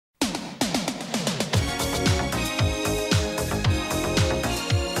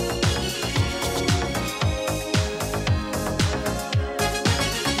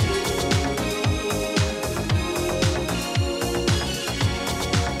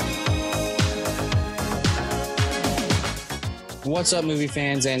What's up, movie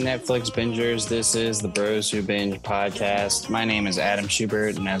fans and Netflix bingers? This is the Bros Who Binge podcast. My name is Adam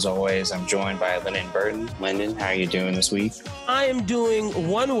Schubert, and as always, I'm joined by Lyndon Burton. Lyndon, how are you doing this week? I am doing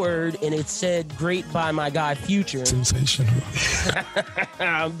one word, and it said great by my guy Future. Sensational.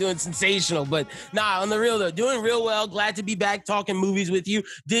 I'm doing sensational, but on the real though, doing real well. Glad to be back talking movies with you.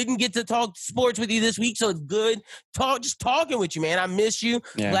 Didn't get to talk sports with you this week, so it's good. Just talking with you, man. I miss you.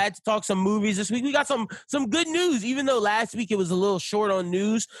 Yeah. Glad to talk some movies this week. We got some good news, even though last week it was a little short on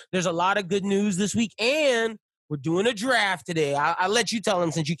news. There's a lot of good news this week, and we're doing a draft today. I'll let you tell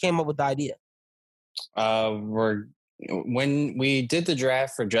them since you came up with the idea. When we did the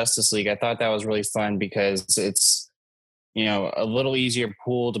draft for Justice League, I thought that was really fun because it's, a little easier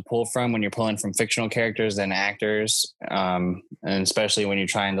pool to pull from when you're pulling from fictional characters than actors. And especially when you're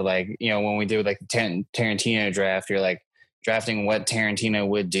trying to when we do the Tarantino draft, you're drafting what Tarantino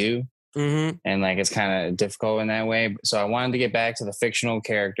would do. Mm-hmm. And it's kind of difficult in that way. So I wanted to get back to the fictional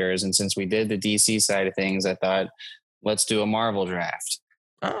characters. And since we did the DC side of things, I thought, let's do a Marvel draft.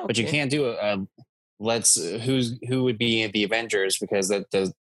 Oh, okay. But you can't do who would be the Avengers, because that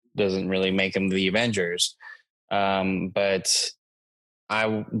doesn't really make them the Avengers. But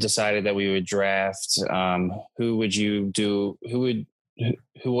I decided that we would draft, which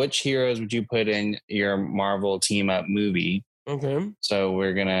heroes would you put in your Marvel team up movie? Okay. So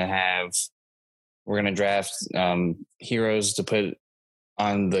we're gonna draft heroes to put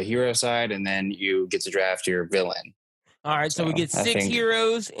on the hero side, and then you get to draft your villain. All right, so we get six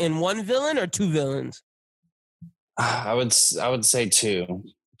heroes and one villain, or two villains? I would say two.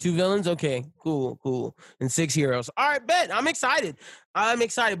 Two villains? Okay, cool. And six heroes. All right, bet. I'm excited.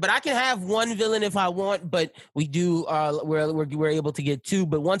 But I can have one villain if I want, but we do, we're able to get two.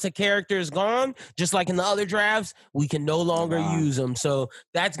 But once a character is gone, just like in the other drafts, we can no longer use them. So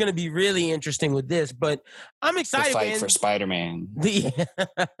that's going to be really interesting with this. But I'm excited, the fight man. for Spider-Man.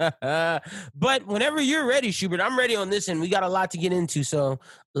 But whenever you're ready, Schubert, I'm ready on this, and we got a lot to get into. So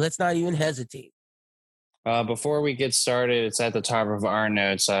let's not even hesitate. Before we get started, it's at the top of our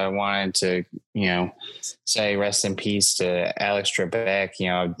notes. I wanted to, say rest in peace to Alex Trebek.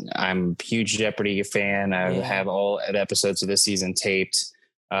 I'm a huge Jeopardy fan. I have all episodes of this season taped.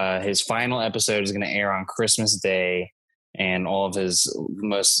 His final episode is going to air on Christmas Day, and all of his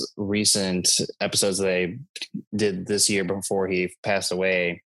most recent episodes that they did this year before he passed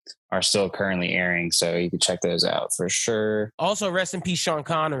away are still currently airing. So you can check those out for sure. Also, rest in peace, Sean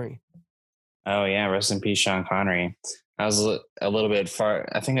Connery. Oh yeah, rest in peace, Sean Connery. I was a little bit far.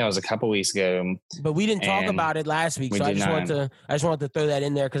 I think that was a couple weeks ago. But we didn't talk about it last week, so I just wanted to throw that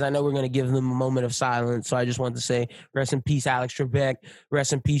in there because I know we're going to give them a moment of silence. So I just wanted to say, rest in peace, Alex Trebek.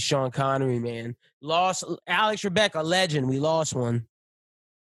 Rest in peace, Sean Connery. Man, lost Alex Trebek, a legend. We lost one.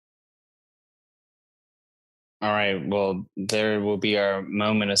 All right. Well, there will be our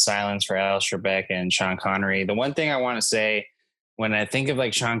moment of silence for Alex Trebek and Sean Connery. The one thing I want to say, when I think of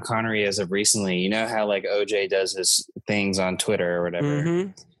Sean Connery as of recently, you know how OJ does his things on Twitter or whatever.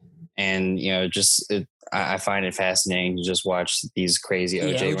 Mm-hmm. And, I find it fascinating to just watch these crazy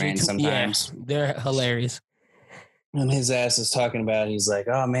OJ rants sometimes. Yeah, they're hilarious. And his ass is talking about, he's like,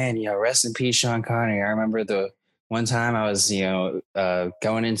 oh man, rest in peace, Sean Connery. I remember the one time I was,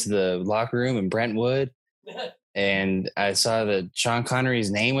 going into the locker room in Brentwood. And I saw that Sean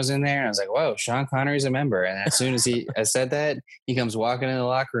Connery's name was in there, and I was like, whoa, Sean Connery's a member. And as soon as I said that, he comes walking in the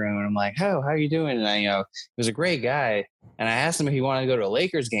locker room, and I'm like, oh, how are you doing? And he was a great guy. And I asked him if he wanted to go to a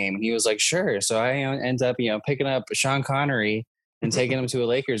Lakers game, and he was like, sure. So I end up, picking up Sean Connery and taking him to a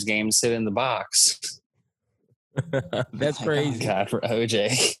Lakers game to sit in the box. That's crazy. Oh, God, for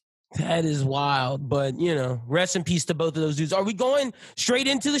OJ. That is wild, but rest in peace to both of those dudes. Are we going straight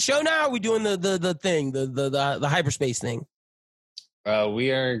into the show now? Or are we doing the thing, the hyperspace thing?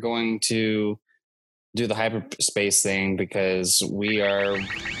 We are going to do the hyperspace thing because we are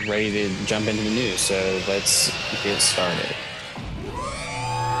ready to jump into the news. So let's get started.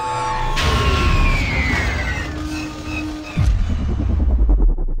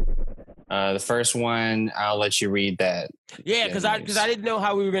 The first one, I'll let you read that. Yeah, because I didn't know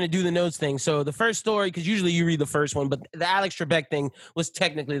how we were going to do the notes thing. So the first story, because usually you read the first one, but the Alex Trebek thing was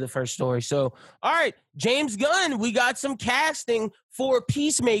technically the first story. So, all right, James Gunn, we got some casting for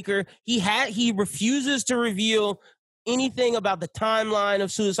Peacemaker. He refuses to reveal anything about the timeline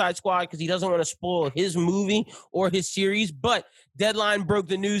of Suicide Squad because he doesn't want to spoil his movie or his series. But Deadline broke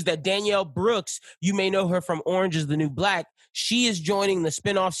the news that Danielle Brooks, you may know her from Orange is the New Black, She is joining the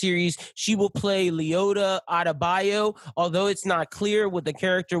spinoff series. She will play Leota Adebayo, although it's not clear what the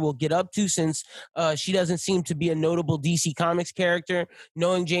character will get up to since she doesn't seem to be a notable DC Comics character.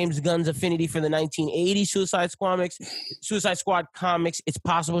 Knowing James Gunn's affinity for the 1980 Suicide Squad comics, it's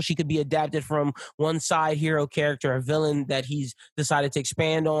possible she could be adapted from one side hero character, a villain that he's decided to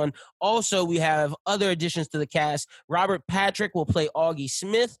expand on. Also, we have other additions to the cast. Robert Patrick will play Augie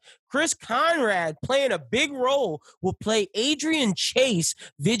Smith. Chris Conrad, playing a big role, will play Adrian Chase,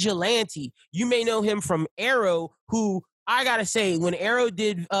 Vigilante. You may know him from Arrow, who, I gotta say, when Arrow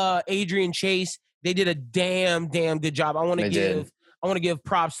did Adrian Chase, they did a damn good job. I want to give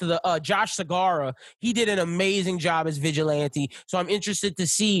props to the Josh Segarra. He did an amazing job as Vigilante. So I'm interested to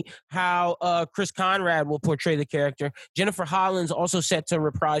see how Chris Conrad will portray the character. Jennifer Holland's also set to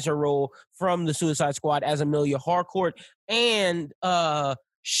reprise her role from the Suicide Squad as Amelia Harcourt. And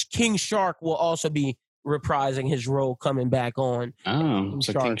King Shark will also be reprising his role coming back on. Oh,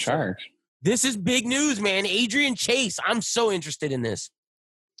 so King Shark. This is big news, man. Adrian Chase. I'm so interested in this.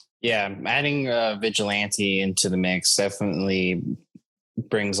 Yeah, adding Vigilante into the mix definitely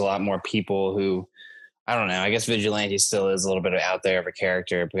brings a lot more people who, I don't know, I guess Vigilante still is a little bit out there of a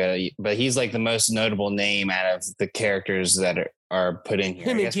character, but he's like the most notable name out of the characters that are put in here.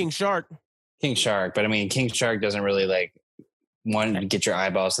 Him and King Shark. King Shark, but I mean, King Shark doesn't really like want to get your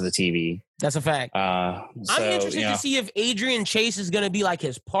eyeballs to the TV. That's a fact. I'm interested to see if Adrian Chase is going to be like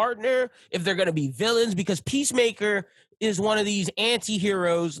his partner, if they're going to be villains, because Peacemaker is one of these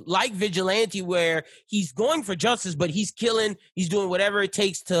anti-heroes like Vigilante where he's going for justice, but he's doing whatever it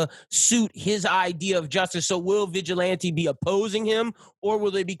takes to suit his idea of justice. So will Vigilante be opposing him, or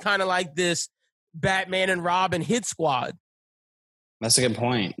will they be kind of like this Batman and Robin hit squad? That's a good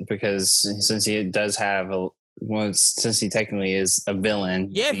point, because since he does have since he technically is a villain.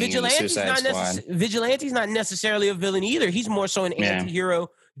 Yeah, Vigilante's not necessarily a villain either. He's more so an anti-hero,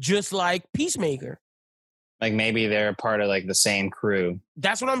 just like Peacemaker. Like maybe they're part of like the same crew.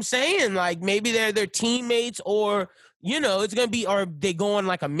 That's what I'm saying. Like maybe they're their teammates, or it's gonna be, or they go on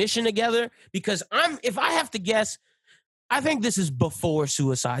like a mission together. Because if I have to guess, I think this is before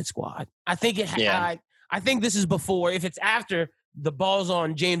Suicide Squad. I think I think this is before. If it's after, the balls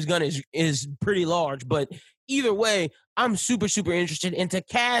on James Gunn is pretty large. But either way, I'm super interested. And to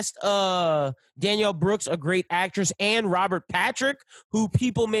cast Danielle Brooks, a great actress, and Robert Patrick, who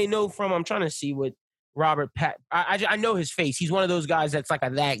people may know from, I'm trying to see what Robert I know his face. He's one of those guys that's like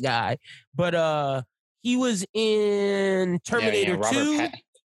that guy. But he was in Terminator 2.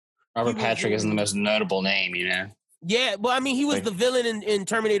 Robert Patrick isn't the most notable name, Yeah, well, I mean, he was the villain in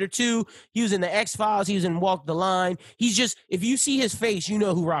Terminator 2. He was in the X-Files. He was in Walk the Line. He's just, if you see his face, you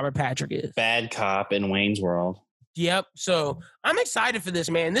know who Robert Patrick is. Bad cop in Wayne's World. Yep. So I'm excited for this,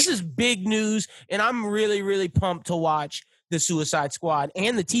 man. This is big news, and I'm really pumped to watch the Suicide Squad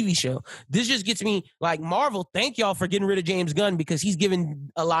and the TV show. This just gets me, like, Marvel, thank y'all for getting rid of James Gunn, because he's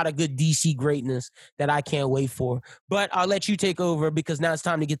given a lot of good DC greatness that I can't wait for. But I'll let you take over, because now it's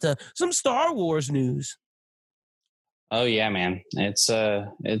time to get to some Star Wars news. Oh yeah, man. It's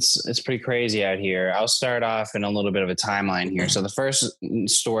pretty crazy out here. I'll start off in a little bit of a timeline here. So the first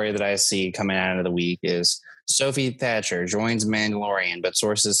story that I see coming out of the week is Sophie Thatcher joins Mandalorian, but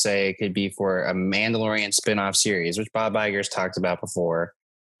sources say it could be for a Mandalorian spin-off series, which Bob Iger's talked about before,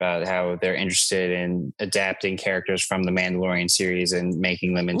 about how they're interested in adapting characters from the Mandalorian series and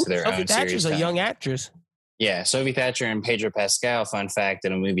making them into their own series. Sophie Thatcher's a young actress. Yeah, Sophie Thatcher and Pedro Pascal, fun fact,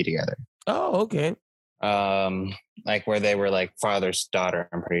 did a movie together. Oh, okay. Like where they were like father's daughter,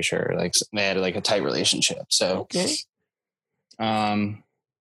 I'm pretty sure. Like they had like a tight relationship. So, okay.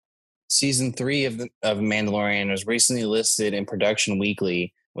 Season 3 of Mandalorian was recently listed in Production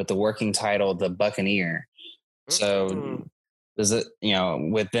Weekly with the working title The Buccaneer. So does it,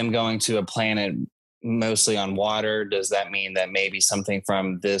 with them going to a planet mostly on water, does that mean that maybe something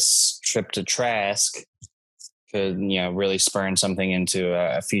from this trip to Trask could, really spurn something into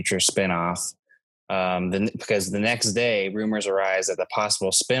a future spinoff? Because the next day, rumors arise that the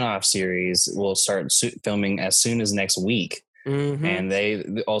possible spinoff series will start filming as soon as next week. Mm-hmm. And they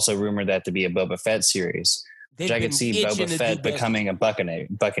also rumored that to be a Boba Fett series. Which I could see Boba Fett becoming a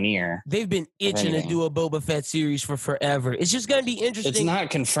Buccaneer. They've been itching to do a Boba Fett series for forever. It's just going to be interesting. It's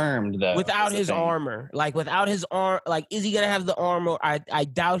not confirmed, though. Without his armor. Like, without his arm, like, is he going to have the armor? I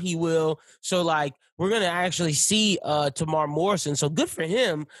doubt he will. So, like, we're going to actually see Tamar Morrison. So, good for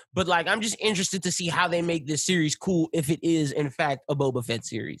him. But, like, I'm just interested to see how they make this series cool if it is, in fact, a Boba Fett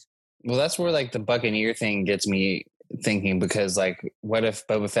series. Well, that's where, like, the Buccaneer thing gets me thinking, because like, what if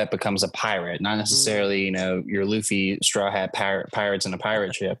Boba Fett becomes a pirate? Not necessarily, your Luffy Straw Hat pirates in a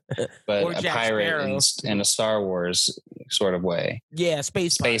pirate ship, but Or a Jack pirate Sparrow. in a Star Wars sort of way. Yeah,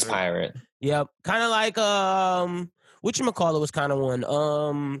 space pirate. Yep, kind of like whatchamacallit was kind of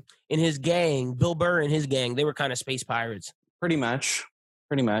one. In his gang, Bill Burr and his gang, they were kind of space pirates. Pretty much.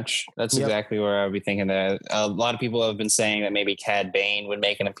 That's exactly where I would be thinking that. A lot of people have been saying that maybe Cad Bane would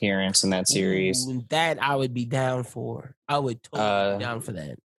make an appearance in that series. Ooh, that I would be down for. I would totally be down for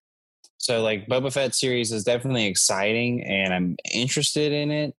that. So like Boba Fett series is definitely exciting and I'm interested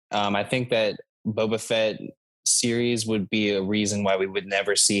in it. I think that Boba Fett series would be a reason why we would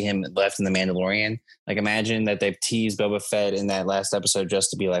never see him left in The Mandalorian. Like, imagine that they've teased Boba Fett in that last episode just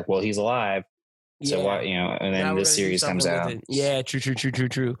to be like, well, he's alive. So why, and then this series comes out. Yeah,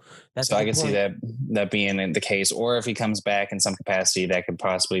 true. That's so I can see that being the case, or if he comes back in some capacity, that could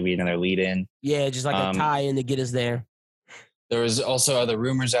possibly be another lead-in. Yeah, just like a tie-in to get us there. There was also other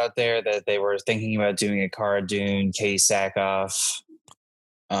rumors out there that they were thinking about doing a Cara Dune, Katie Sackhoff,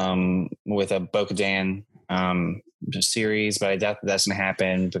 with a Bo-Katan series, but I doubt that's gonna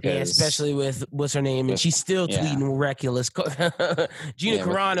happen because especially with what's her name, and she's still tweeting reckless. Gina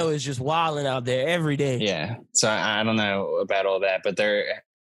Carano is just wilding out there every day. Yeah, so I don't know about all that, but there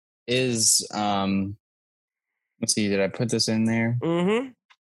is let's see, did I put this in there?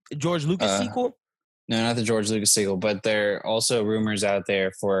 George Lucas sequel? No, not the George Lucas sequel, but there are also rumors out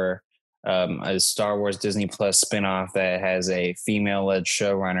there for a Star Wars Disney Plus spinoff that has a female-led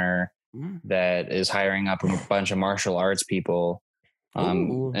showrunner that is hiring up a bunch of martial arts people.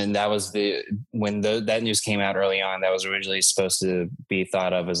 And that was when that news came out early on, that was originally supposed to be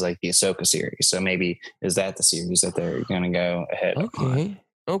thought of as like the Ahsoka series. So maybe is that the series that they're going to go ahead on?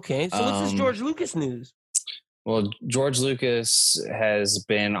 Okay. So what's this George Lucas news? Well, George Lucas has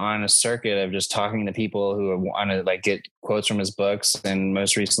been on a circuit of just talking to people who want to like get quotes from his books. And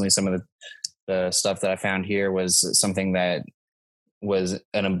most recently, some of the stuff that I found here was something that was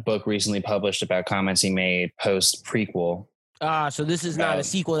in a book recently published about comments he made post prequel. So this is not a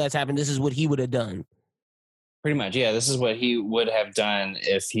sequel that's happened. This is what he would have done. Pretty much. Yeah. This is what he would have done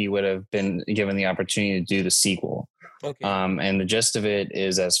if he would have been given the opportunity to do the sequel. Okay. And the gist of it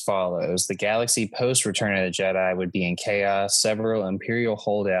is as follows. The galaxy post Return of the Jedi would be in chaos. Several Imperial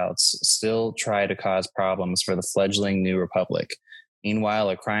holdouts still try to cause problems for the fledgling New Republic. Meanwhile,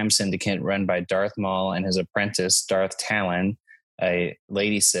 a crime syndicate run by Darth Maul and his apprentice, Darth Talon, a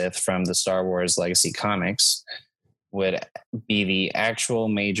Lady Sith from the Star Wars Legacy comics, would be the actual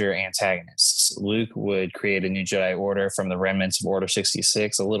major antagonists. Luke would create a new Jedi Order from the remnants of Order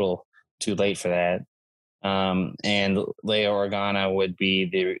 66, a little too late for that. And Leia Organa would be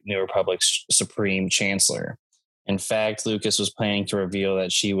the New Republic's Supreme Chancellor. In fact, Lucas was planning to reveal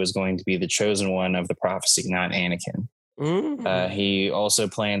that she was going to be the chosen one of the prophecy, not Anakin. He also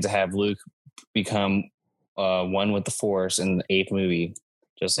planned to have Luke become one with the Force in the 8th movie,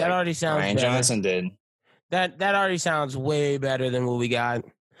 just that like already sounds Rian Johnson did. That already sounds way better than what we got.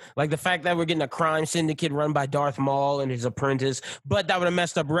 Like the fact that we're getting a crime syndicate run by Darth Maul and his apprentice, but that would have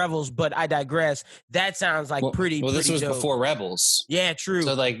messed up Rebels. But I digress. That sounds like pretty. Well, this was dope. Before Rebels. Yeah, true.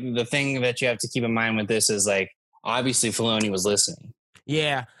 So like the thing that you have to keep in mind with this is like obviously Filoni was listening.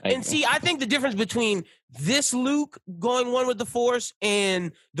 Yeah, and see, I think the difference between this Luke going one with the Force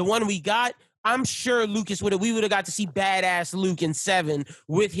and the one we got, I'm sure we would have got to see badass Luke in 7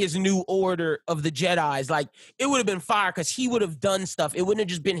 with his new order of the Jedis. Like, it would have been fire because he would have done stuff. It wouldn't have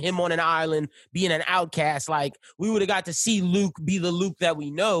just been him on an island being an outcast. Like, we would have got to see Luke be the Luke that we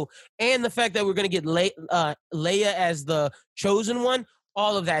know. And the fact that we're going to get Leia as the chosen one,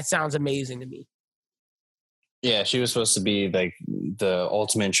 all of that sounds amazing to me. Yeah, she was supposed to be like the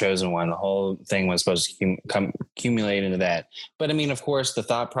ultimate chosen one. The whole thing was supposed to accumulate into that. But I mean, of course, the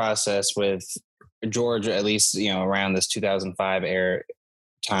thought process with George, at least, around this 2005 era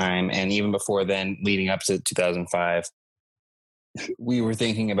time, and even before then, leading up to 2005, we were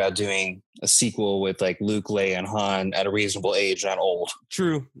thinking about doing a sequel with like Luke, Leia, and Han at a reasonable age, not old.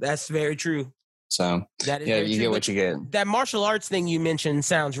 True. That's very true. So that is you get what you get. That martial arts thing you mentioned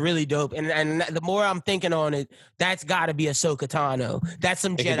sounds really dope, and the more I'm thinking on it, that's got to be Ahsoka Tano. That's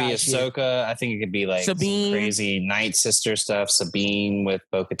some Jedi shit. It could be Ahsoka. I think it could be like Sabine, crazy Night Sister stuff. Sabine with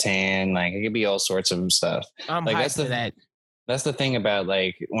Bo-Katan. Like it could be all sorts of stuff. I'm like hyped for that. That's the thing about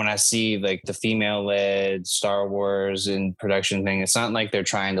like when I see like the female-led Star Wars in production thing. It's not like they're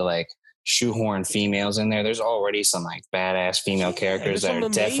trying to like shoehorn females in there. There's already some like badass female characters that are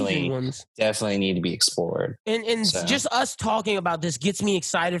definitely need to be explored. And so, just us talking about this gets me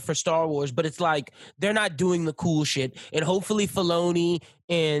excited for Star Wars, but it's like they're not doing the cool shit. And hopefully Filoni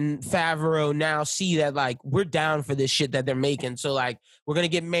and Favreau now see that like we're down for this shit that they're making. So like we're gonna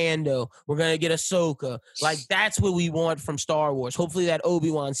get Mando, we're gonna get Ahsoka. Like that's what we want from Star Wars. Hopefully that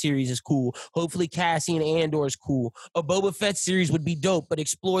Obi-Wan series is cool. Hopefully Cassian Andor is cool. A Boba Fett series would be dope, but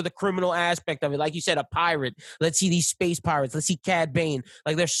explore the criminal aspect of it. Like you said, a pirate. Let's see these space pirates. Let's see Cad Bane.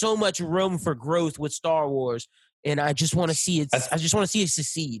 Like there's so much room for growth with Star Wars, and I just want to see it. I just want to see it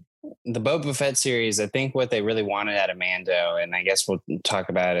succeed. The Boba Fett series, I think what they really wanted out of Mando, and I guess we'll talk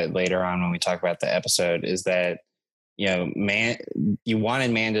about it later on when we talk about the episode, is that, you know, you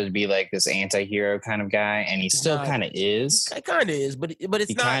wanted Mando to be like this anti-hero kind of guy, and he still kind of is. It kind of is, but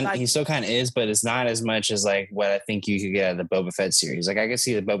it's not like... He still kind of is, but it's not as much as like what I think you could get out of the Boba Fett series. Like I could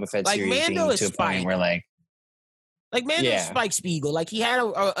see the Boba Fett like series Mando being to a point where like Mando's Spike Spiegel. Like he had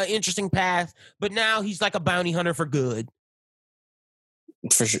a interesting path, but now he's like a bounty hunter for good.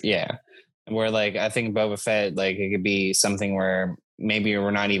 For sure, yeah. Where like I think Boba Fett, like it could be something where maybe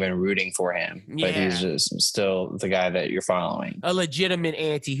we're not even rooting for him, but he's just still the guy that you're following. A legitimate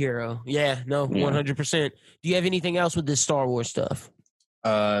anti-hero. Yeah, no, 100%. Do you have anything else with this Star Wars stuff?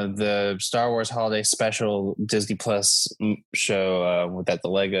 The Star Wars Holiday Special Disney Plus show that the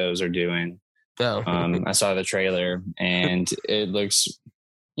Legos are doing. Oh. I saw the trailer and it looks,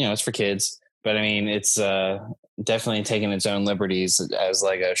 you know, it's for kids, but I mean, it's definitely taking its own liberties as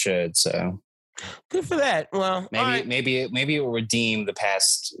Lego should. So good for that. Well, maybe it will redeem the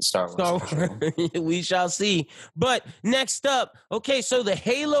past Star Wars. We shall see. But next up, okay, so the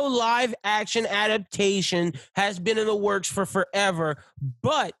Halo live action adaptation has been in the works for forever,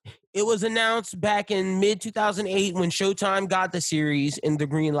 but it was announced back in mid-2008 when Showtime got the series in the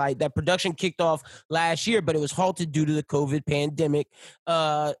green light that production kicked off last year, but it was halted due to the COVID pandemic,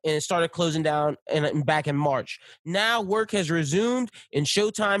 and it started closing down back in March. Now work has resumed, and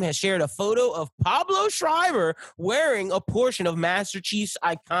Showtime has shared a photo of Pablo Schreiber wearing a portion of Master Chief's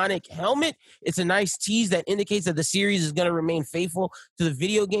iconic helmet. It's a nice tease that indicates that the series is going to remain faithful to the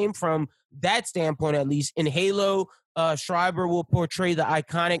video game from that standpoint, at least. In Halo, Schreiber will portray the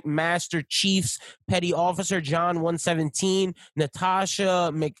iconic Master Chief's petty officer, John 117.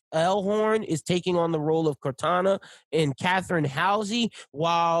 Natasha McElhorn is taking on the role of Cortana, and Catherine Halsey,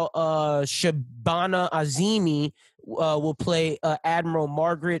 while Shabana Azimi will play Admiral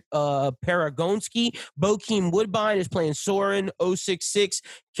Margaret Paragonski. Bokeem Woodbine is playing Soren 066,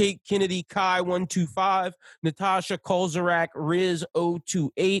 Kate Kennedy Kai 125, Natasha Kolzarak Riz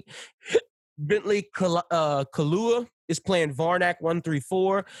 028. Bentley Kalua is playing Varnak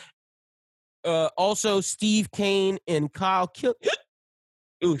 134. Also, Steve Kane and Kyle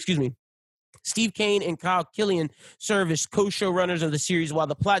Steve Kane and Kyle Killian serve as co-showrunners of the series while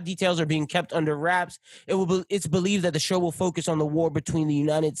the plot details are being kept under wraps. It's believed that the show will focus on the war between the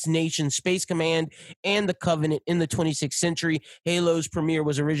United Nations Space Command and the Covenant in the 26th century. Halo's premiere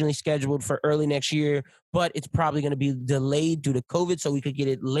was originally scheduled for early next year, but it's probably going to be delayed due to COVID, so we could get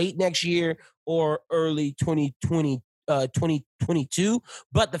it late next year or early 2022.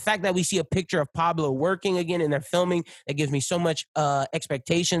 But the fact that we see a picture of Pablo working again and they're filming, that gives me so much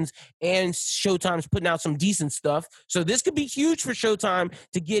expectations. And Showtime's putting out some decent stuff, so this could be huge for Showtime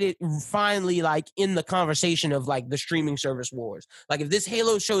to get it finally like in the conversation of like the streaming service wars. Like if this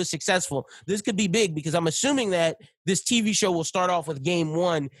Halo show is successful, this could be big, because I'm assuming that this TV show will start off with game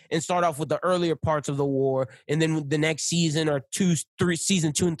one and start off with the earlier parts of the war, and then the next season or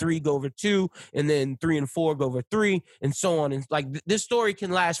season 2 and 3 go over 2, and then 3 and 4 go over 3, and so on. And like this story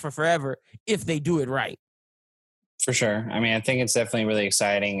can last for forever if they do it right. For sure. I mean, I think it's definitely really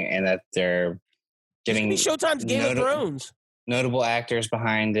exciting, and that they're getting Showtime's Game of Thrones. Notable actors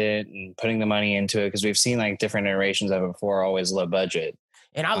behind it and putting the money into it, because we've seen like different iterations of it before, always low budget.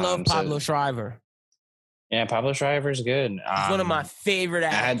 And I love Pablo Schreiber. Yeah, Pablo Schreiber's good. He's one of my favorite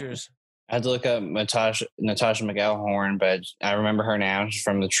actors. I had to look up Natasha McElhorn, but I remember her now. She's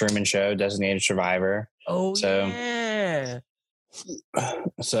from The Truman Show, Designated Survivor. Oh, yeah.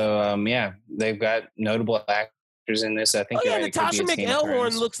 So, yeah, they've got notable actors in this. I think. Natasha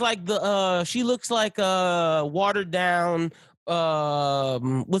McElhorn looks like she looks like watered down.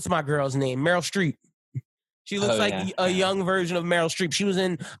 What's my girl's name? Meryl Streep. She looks a young version of Meryl Streep. She was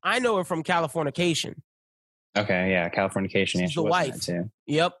in. I know her from Californication. Okay, yeah, Californication. She's the wife too.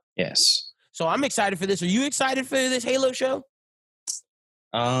 Yep. Yes. So I'm excited for this. Are you excited for this Halo show?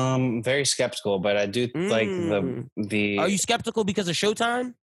 Very skeptical, but I do like the. Are you skeptical because of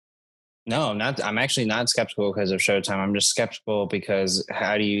Showtime? No, I'm not. I'm actually not skeptical because of Showtime. I'm just skeptical because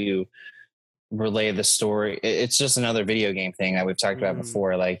how do you relay the story? It's just another video game thing that we've talked about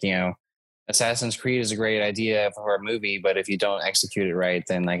before. Like, you know, Assassin's Creed is a great idea for a movie, but if you don't execute it right,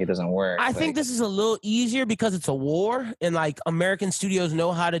 then like it doesn't work. I think this is a little easier because it's a war, and like American studios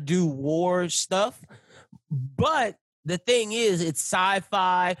know how to do war stuff. But the thing is, it's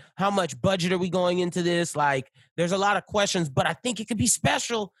sci-fi. How much budget are we going into this? Like, there's a lot of questions, but I think it could be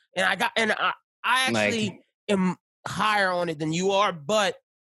special. And I actually am higher on it than you are, but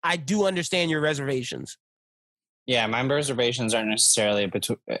I do understand your reservations. Yeah, my reservations aren't necessarily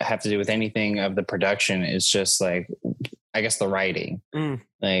have to do with anything of the production. It's just like, I guess, the writing.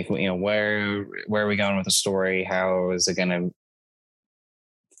 Like, you know, where are we going with the story? How is it going to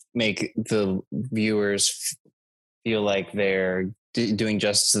make the viewers feel like they're doing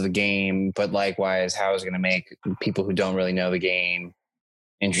justice to the game? But likewise, how is it going to make people who don't really know the game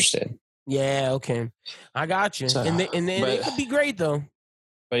interested? Yeah, okay. I got you. So, and it could be great, though.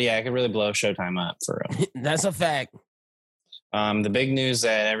 But yeah, it could really blow Showtime up for real. That's a fact. The big news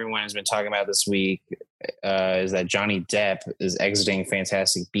that everyone has been talking about this week is that Johnny Depp is exiting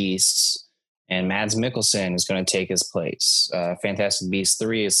Fantastic Beasts, and Mads Mikkelsen is going to take his place. Fantastic Beasts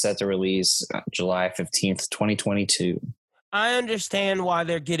 3 is set to release July 15th, 2022. I understand why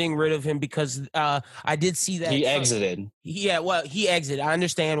they're getting rid of him because I did see that he exited. Yeah, well, he exited. I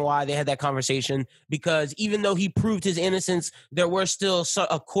understand why they had that conversation because even though he proved his innocence, there were still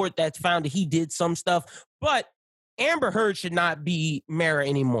a court that found that he did some stuff. But Amber Heard should not be Mara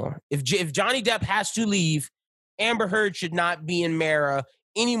anymore. If Johnny Depp has to leave, Amber Heard should not be in Mara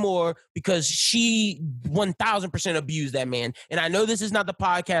anymore because she 1,000% abused that man. And I know this is not the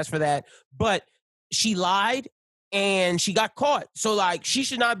podcast for that, but she lied. And she got caught. So, like, she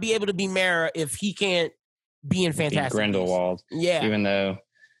should not be able to be Mara if he can't be in Fantastic Grindelwald. Yeah. Even though,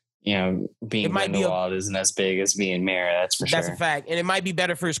 you know, being Grindelwald isn't as big as being Mara, that's for sure. That's a fact. And it might be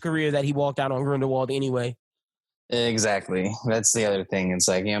better for his career that he walked out on Grindelwald anyway. Exactly. That's the other thing. It's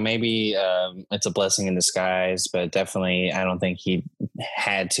like, you know, maybe it's a blessing in disguise, but definitely I don't think he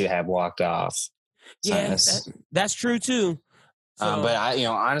had to have walked off. Yeah, that's true, too. But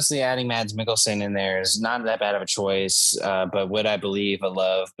honestly, adding Mads Mikkelsen in there is not that bad of a choice. But would I believe a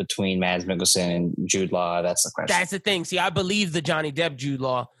love between Mads Mikkelsen and Jude Law? That's the question. That's the thing. See, I believe the Johnny Depp Jude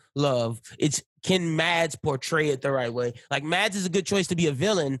Law love. It's can Mads portray it the right way? Like Mads is a good choice to be a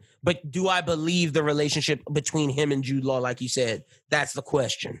villain, but do I believe the relationship between him and Jude Law? Like you said, that's the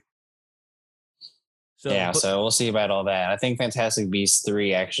question. So we'll see about all that. I think Fantastic Beasts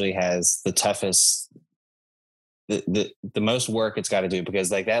 3 actually has the toughest. The most work it's got to do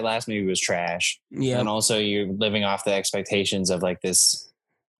because like that last movie was trash. Yeah. And also you're living off the expectations of like this,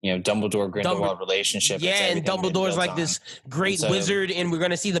 you know, Dumbledore Grindelwald relationship. Yeah. And Dumbledore's like this great wizard and we're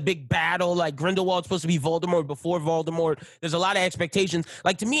going to see the big battle. Like Grindelwald's supposed to be Voldemort before Voldemort. There's a lot of expectations.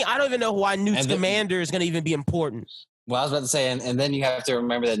 Like to me, I don't even know why Newt Scamander is going to even be important. Well, I was about to say, and then you have to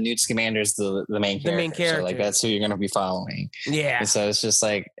remember that Newt Scamander is the main character. The main character. So, like, that's who you're going to be following. Yeah. And so it's just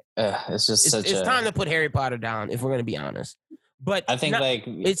like, it's time to put Harry Potter down, if we're going to be honest. But I think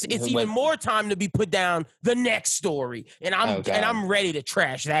it's even more time to be put down the next story. And I'm ready to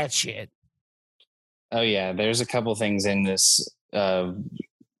trash that shit. Oh, yeah. There's a couple things in this, in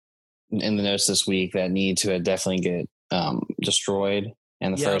the notes this week that need to definitely get destroyed.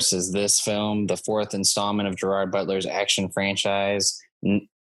 And the first is this film, the fourth installment of Gerard Butler's action franchise,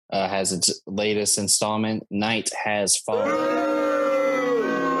 has its latest installment, Night Has Fallen.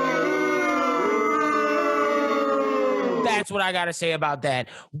 That's what I got to say about that.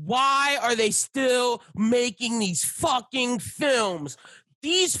 Why are they still making these fucking films?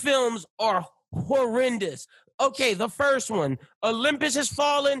 These films are horrendous. Okay, the first one, Olympus Has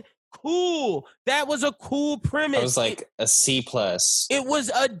Fallen. Cool. That was a cool premise. It was like a C+. It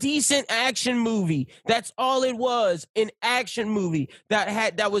was a decent action movie. That's all it was. An action movie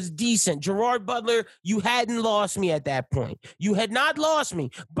that was decent. Gerard Butler, you hadn't lost me at that point. You had not lost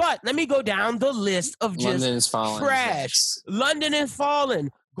me. But let me go down the list of just London is Fallen, trash. Yes. London Has Fallen.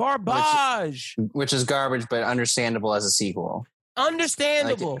 Garbage. Which is garbage, but understandable as a sequel.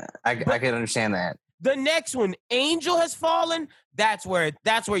 Understandable. I can understand that. The next one, Angel Has Fallen. That's where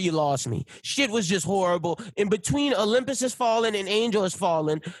you lost me. Shit was just horrible. In between Olympus Has Fallen and Angel Has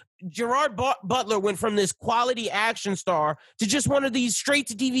Fallen, Gerard Butler went from this quality action star to just one of these straight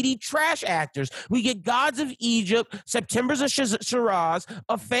to DVD trash actors. We get Gods of Egypt, September's of Shiraz,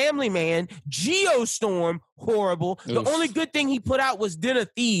 A Family Man, Geostorm, horrible. Oof. The only good thing he put out was Den of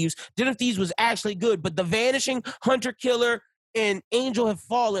Thieves. Den of Thieves was actually good, but The Vanishing, Hunter Killer, and Angel Have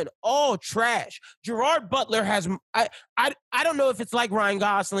Fallen, all trash. Gerard Butler has I don't know if it's like Ryan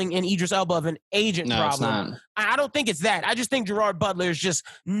Gosling and Idris Elba of an agent No, problem. it's not. I don't think it's that. I just think Gerard Butler is just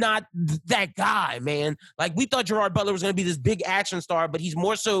not that guy, man. Like, we thought Gerard Butler was going to be this big action star, but he's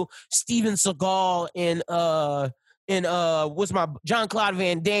more so Steven Seagal in Jean-Claude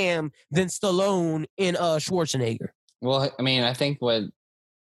Van Damme than Stallone in Schwarzenegger. Well, I mean, I think what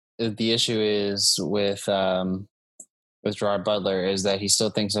the issue is with Gerard Butler is that he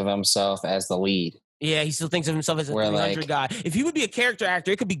still thinks of himself as the lead. Yeah, he still thinks of himself as a 300 guy. If he would be a character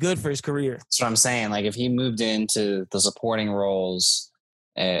actor, it could be good for his career. That's what I'm saying. Like, if he moved into the supporting roles,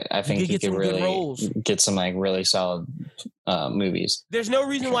 I think he could really get some like really solid movies. There's no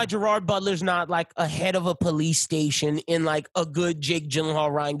reason why Gerard Butler's not like a head of a police station in like a good Jake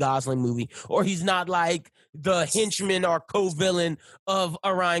Gyllenhaal, Ryan Gosling movie, or he's not like the henchman or co-villain of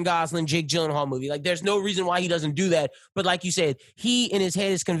a Ryan Gosling, Jake Gyllenhaal movie. Like, there's no reason why he doesn't do that. But like you said, he in his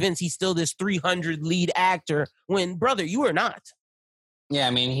head is convinced he's still this 300 lead actor when, brother, you are not. Yeah,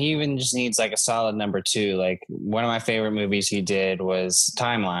 I mean, he even just needs like a solid number 2. Like, one of my favorite movies he did was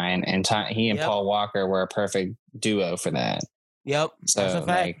Timeline, and he and Paul Walker were a perfect duo for that. Yep, so, that's a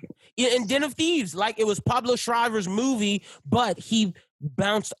fact. In Den of Thieves, like, it was Pablo Schreiber's movie, but he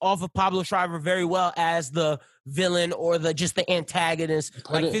bounced off of Pablo Schreiber very well as the villain or just the antagonist.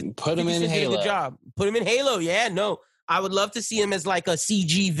 Put him in Halo. Good job. Put him in Halo. Yeah, no. I would love to see him as like a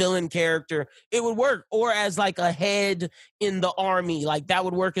CG villain character. It would work. Or as like a head in the army. Like, that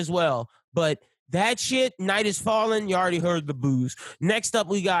would work as well. But that shit, Night is Fallen, you already heard the booze. Next up,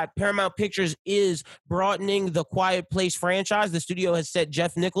 we got Paramount Pictures is broadening the Quiet Place franchise. The studio has set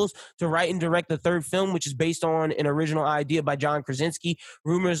Jeff Nichols to write and direct the third film, which is based on an original idea by John Krasinski.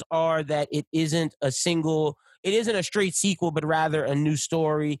 Rumors are that it isn't a straight sequel, but rather a new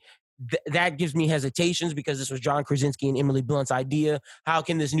story. That gives me hesitations because this was John Krasinski and Emily Blunt's idea. How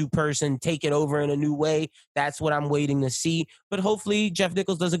can this new person take it over in a new way? That's what I'm waiting to see. But hopefully Jeff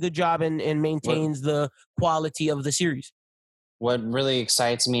Nichols does a good job and maintains the quality of the series. What really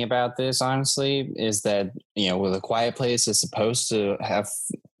excites me about this, honestly, is that, with A Quiet Place is supposed to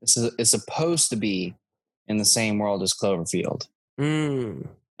be in the same world as Cloverfield.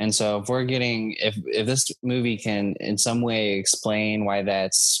 And so if this movie can in some way explain why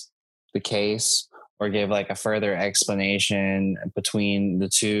that's the case, or give like a further explanation between the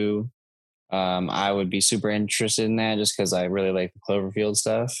two, I would be super interested in that, just because I really like the Cloverfield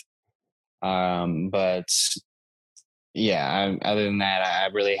stuff. But yeah, other than that, I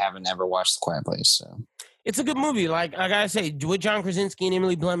really haven't ever watched The Quiet Place. So it's a good movie. Like I gotta say, what John Krasinski and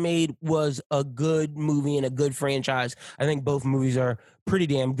Emily Blunt made was a good movie and a good franchise. I think both movies are pretty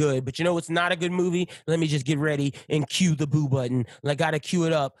damn good. But you know what's not a good movie? Let me just get ready and cue the boo button. I gotta cue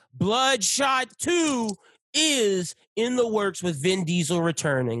it up. Bloodshot 2 is in the works with Vin Diesel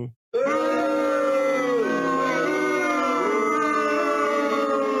returning.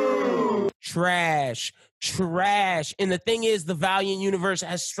 Trash. And the thing is, the Valiant universe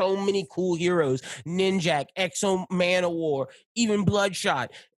has so many cool heroes. Ninjak, Exo Manowar, even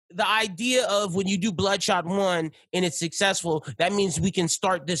Bloodshot. The idea of when you do Bloodshot 1 and it's successful, that means we can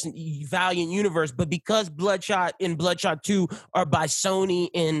start this Valiant universe. But because Bloodshot and Bloodshot 2 are by Sony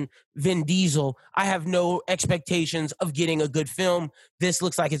and Vin Diesel, I have no expectations of getting a good film. This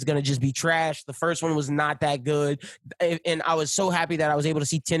looks like it's going to just be trash. The first one was not that good. And I was so happy that I was able to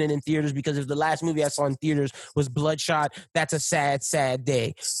see Tenet in theaters, because if the last movie I saw in theaters was Bloodshot, that's a sad, sad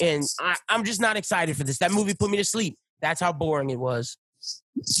day. And I'm just not excited for this. That movie put me to sleep. That's how boring it was.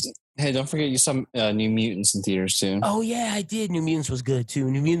 Hey, don't forget you saw New Mutants in theaters too. Oh yeah, I did. New Mutants was good too.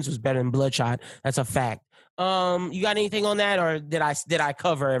 New Mutants was better than Bloodshot. That's a fact. You got anything on that, or did I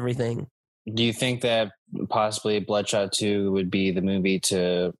cover everything? Do you think that possibly Bloodshot 2 would be the movie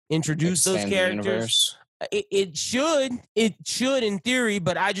to introduce those characters? It should in theory,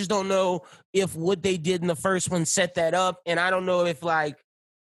 but I just don't know if what they did in the first one set that up, and I don't know if like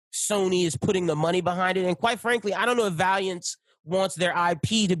Sony is putting the money behind it, and quite frankly, I don't know if Valiant's wants their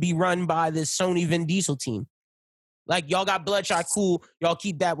IP to be run by this Sony Vin Diesel team. Like, y'all got Bloodshot, cool. Y'all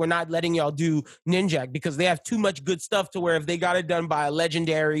keep that. We're not letting y'all do Ninjak, because they have too much good stuff to where if they got it done by a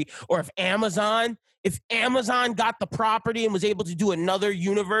Legendary, or if Amazon got the property and was able to do another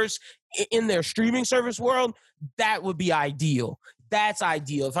universe in their streaming service world, that would be ideal. That's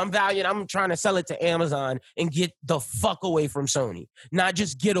ideal. If I'm Valiant, I'm trying to sell it to Amazon and get the fuck away from Sony. Not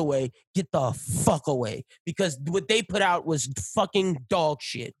just get away, get the fuck away. Because what they put out was fucking dog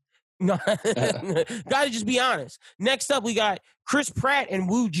shit. No, gotta just be honest. Next up, we got Chris Pratt and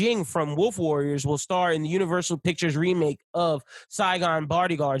Wu Jing from Wolf Warriors will star in the Universal Pictures remake of Saigon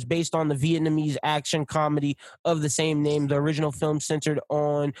Bodyguards, based on the Vietnamese action comedy of the same name. The original film centered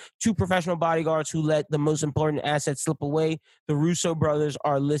on two professional bodyguards who let the most important assets slip away. The Russo brothers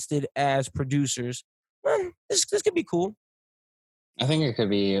are listed as producers. This could be cool. I think it could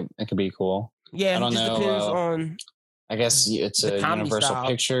be cool. Yeah, I don't it just know. Depends on. I guess it's the a Universal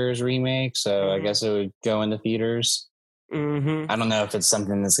Pictures remake, so I guess it would go into theaters. Mm-hmm. I don't know if it's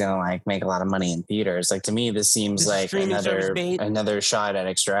something that's gonna like make a lot of money in theaters. Like to me, this seems like another shot at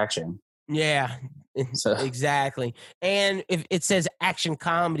Extraction. Yeah, so. Exactly. And if it says action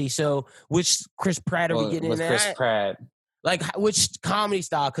comedy, so which Chris Pratt are we getting with in Chris that? Pratt? Like which comedy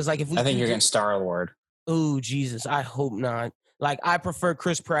style? Because like if we, I think you're getting Star-Lord. Oh Jesus, I hope not. Like I prefer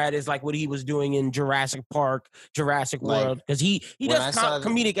Chris Pratt as like what he was doing in Jurassic Park, Jurassic World, because he does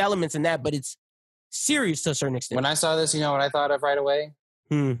comedic elements in that, but it's serious to a certain extent. When I saw this, you know what I thought of right away?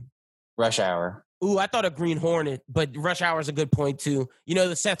 Rush Hour. Ooh, I thought of Green Hornet, but Rush Hour is a good point too. You know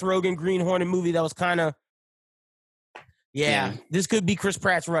the Seth Rogen Green Hornet movie that was kind of. Yeah, this could be Chris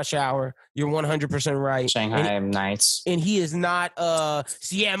Pratt's Rush Hour. You're 100% right. Shanghai Nights. And he is not,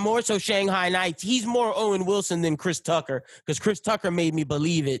 more so Shanghai Nights. He's more Owen Wilson than Chris Tucker, because Chris Tucker made me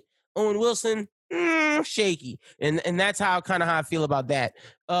believe it. Owen Wilson, shaky. And that's how I feel about that.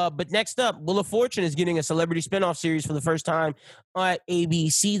 But next up, Wheel of Fortune is getting a celebrity spinoff series for the first time at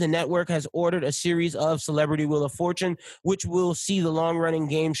ABC. The network has ordered a series of Celebrity Wheel of Fortune, which will see the long-running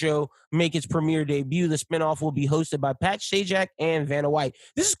game show make its premiere debut. The spinoff will be hosted by Pat Sajak and Vanna White.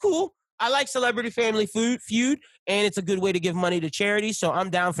 This is cool. I like Celebrity Family Feud, and it's a good way to give money to charity, so I'm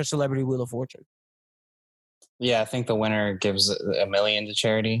down for Celebrity Wheel of Fortune. Yeah, I think the winner gives $1 million to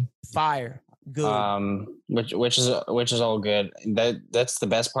charity. Fire. Good. Which is all good. That's the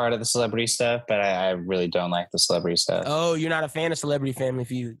best part of the celebrity stuff, but I really don't like the celebrity stuff. Oh, you're not a fan of Celebrity Family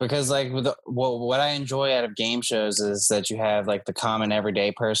Feud? Because like what I enjoy out of game shows is that you have like the common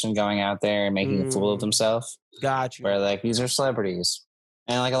everyday person going out there and making a fool of themselves. Gotcha. Where like these are celebrities,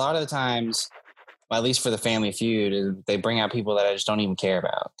 and like a lot of the times, well, at least for the Family Feud, they bring out people that I just don't even care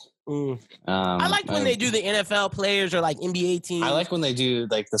about. I like when they do the NFL players or like NBA teams. I like when they do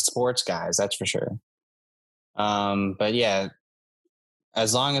like the sports guys, that's for sure. But yeah,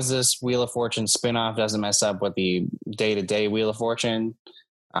 as long as this Wheel of Fortune spinoff doesn't mess up with the day-to-day Wheel of Fortune,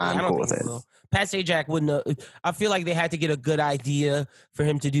 I'm cool with it. Pat Sajak wouldn't. I feel like they had to get a good idea for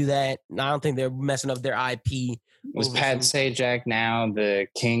him to do that. I don't think they're messing up their IP. Was Pat Sajak now the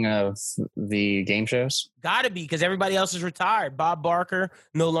king of the game shows? Gotta be, because everybody else is retired. Bob Barker,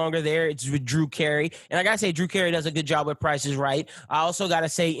 no longer there. It's with Drew Carey. And I gotta say, Drew Carey does a good job with Price is Right. I also gotta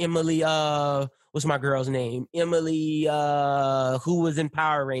say Emily, what's my girl's name? Emily, who was in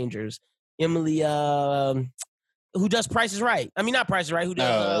Power Rangers. Emily, who does Price is Right. I mean, not Price is Right. Who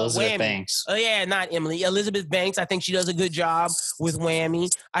does Elizabeth Whammy. Banks. Oh, yeah, not Emily. Elizabeth Banks. I think she does a good job with Whammy.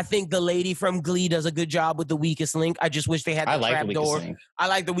 I think the lady from Glee does a good job with The Weakest Link. I just wish they had the trap door. I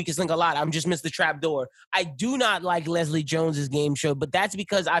like The Weakest Link a lot. I'm just missed the trap door. I do not like Leslie Jones's game show, but that's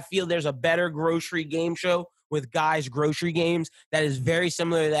because I feel there's a better grocery game show with Guy's Grocery Games that is very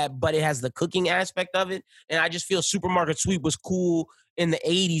similar to that, but it has the cooking aspect of it. And I just feel Supermarket Sweep was cool in the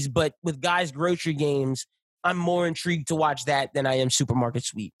 80s, but with Guy's Grocery Games, I'm more intrigued to watch that than I am Supermarket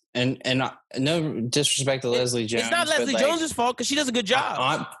Sweep. And no disrespect to Leslie Jones. It's not Leslie Jones's fault because she does a good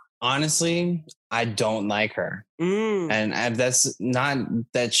job. Honestly, I don't like her. And that's not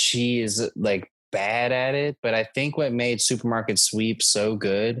that she is like bad at it, but I think what made Supermarket Sweep so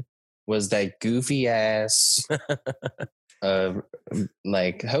good was that goofy ass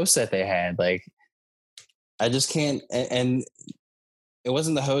like host that they had. Like I just can't, and it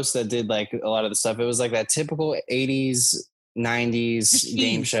wasn't the host that did like a lot of the stuff. It was like that typical 80s, 90s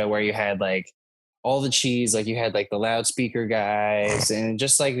game show where you had like all the cheese, like you had like the loudspeaker guys, and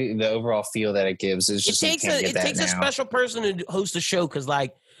just like the overall feel that it gives is just it takes a special person to host a show, because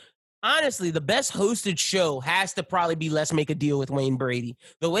like honestly, the best hosted show has to probably be Let's Make a Deal with Wayne Brady.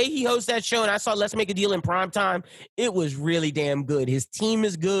 The way he hosts that show, and I saw Let's Make a Deal in primetime, it was really damn good. His team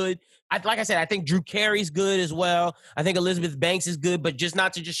is good. Like I said, I think Drew Carey's good as well. I think Elizabeth Banks is good, but just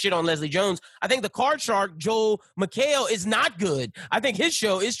not to just shit on Leslie Jones. I think the card shark, Joel McHale, is not good. I think his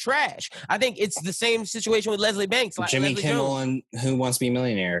show is trash. I think it's the same situation with Leslie Banks. Like Jimmy Leslie Kimmel Jones. and Who Wants to Be a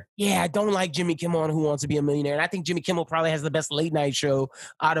Millionaire. Yeah, I don't like Jimmy Kimmel on Who Wants to Be a Millionaire. And I think Jimmy Kimmel probably has the best late night show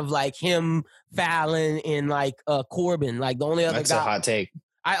out of like him, Fallon, and like Corbin. Like the only other That's guy. a hot take.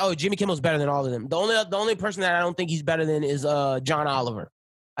 Jimmy Kimmel's better than all of them. The only person that I don't think he's better than is John Oliver.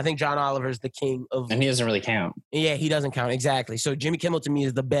 I think John Oliver is the king of. And he doesn't really count. Yeah, he doesn't count. Exactly. So Jimmy Kimmel to me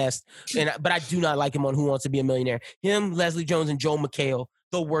is the best. But I do not like him on Who Wants to Be a Millionaire. Him, Leslie Jones, and Joel McHale,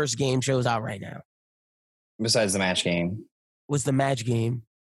 the worst game shows out right now. Besides the Match Game. What's the Match Game?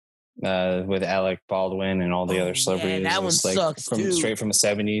 With Alec Baldwin and all the other celebrities. Yeah, that one sucks too. Straight from the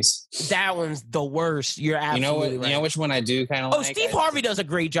 70s. That one's the worst. You're absolutely right. You know which one I do kind of like? Steve Harvey does a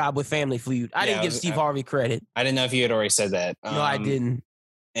great job with Family Feud. I didn't give Steve Harvey credit. I didn't know if you had already said that. No, I didn't.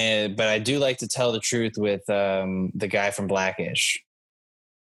 But I do like To Tell the Truth with the guy from Blackish.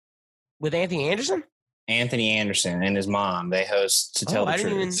 With Anthony Anderson? Anthony Anderson and his mom. They host To Tell the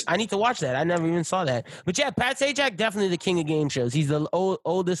Truth. I need to watch that. I never even saw that. But yeah, Pat Sajak, definitely the king of game shows. He's the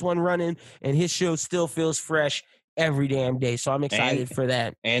oldest one running, and his show still feels fresh every damn day. So I'm excited for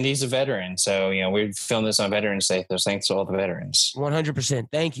that. And he's a veteran. So, we filmed this on Veterans Day. So thanks to all the veterans. 100%.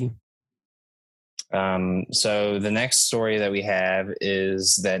 Thank you. So the next story that we have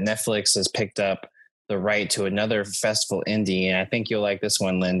is that Netflix has picked up the right to another festival indie, and I think you'll like this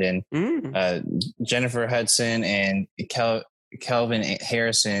one, Lyndon. Jennifer Hudson and Kelvin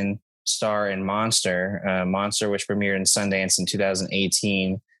Harrison star in Monster. Monster, which premiered in Sundance in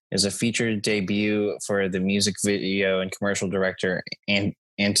 2018, is a featured debut for the music video and commercial director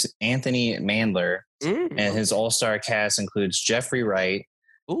Anthony Mandler, and his all-star cast includes Jeffrey Wright,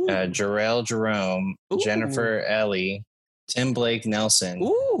 Jarrell Jerome, Jennifer Ellie, Tim Blake Nelson,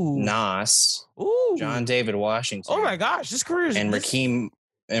 Nas, John David Washington. Oh my gosh, this career is Rakeem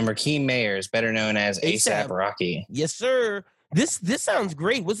Mayers, better known as A$AP Rocky. Yes, sir. This sounds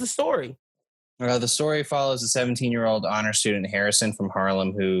great. What's the story? The story follows a 17-year-old honor student, Harrison, from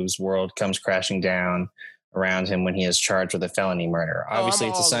Harlem, whose world comes crashing down around him when he is charged with a felony murder. Obviously,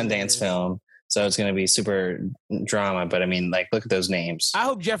 it's a Sundance film, so it's going to be super drama. But I mean, look at those names. I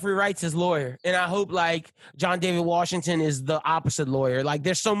hope Jeffrey Wright's his lawyer, and I hope John David Washington is the opposite lawyer.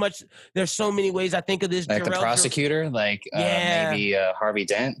 There's so many ways I think of this. Like the prosecutor, maybe Harvey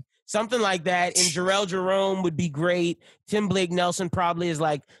Dent. Something like that. And Jarrell Jerome would be great. Tim Blake Nelson probably is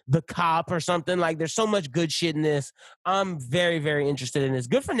the cop or something. There's so much good shit in this. I'm very, very interested in this.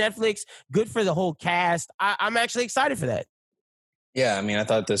 Good for Netflix. Good for the whole cast. I'm actually excited for that. Yeah, I mean, I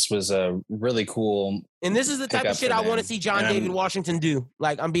thought this was a really cool. And this is the type of shit I want to see John David Washington do.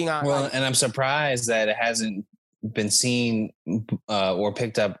 I'm being honest. Well, and I'm surprised that it hasn't been seen or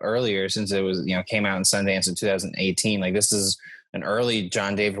picked up earlier since it was, came out in Sundance in 2018. This is an early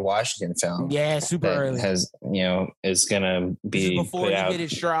John David Washington film. Yeah, super early. Is going to be before he hit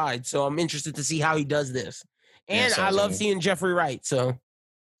his stride. So I'm interested to see how he does this. And I love seeing Jeffrey Wright. So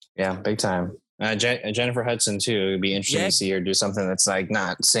yeah, big time. Jennifer Hudson too. It would be interesting to see her do something that's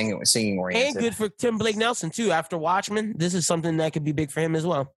not singing oriented. And good for Tim Blake Nelson too. After Watchmen, this is something that could be big for him as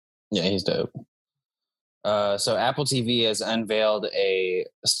well. Yeah, he's dope. So Apple TV has unveiled a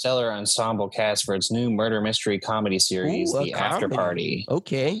stellar ensemble cast for its new murder mystery comedy series, The After Party.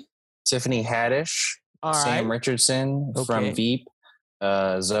 Okay. Tiffany Haddish, Sam Richardson from Veep,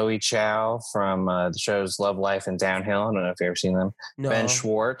 Zoe Chow from the shows Love, Life, and Downhill. I don't know if you've ever seen them. No. Ben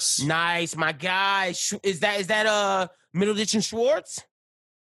Schwartz. Nice, my guy. Is that Middleditch and Schwartz?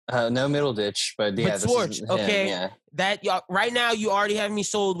 No Middleditch, but yeah, but Schwartz. Okay, yeah. That right now you already have me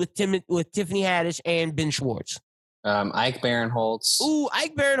sold with Tiffany Haddish and Ben Schwartz. Ike Barinholtz. Ooh,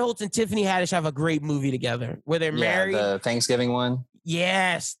 Ike Barinholtz and Tiffany Haddish have a great movie together where they're married. The Thanksgiving one.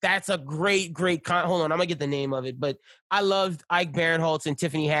 Yes, that's a great. Hold on, I'm gonna get the name of it. But I loved Ike Barinholtz and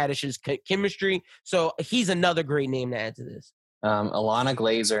Tiffany Haddish's chemistry. So he's another great name to add to this. Ilana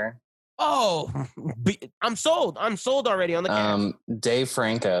Glazer. Oh, I'm sold. I'm sold already on the cast. Dave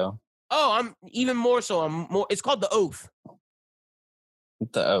Franco. Oh, I'm even more so. It's called The Oath.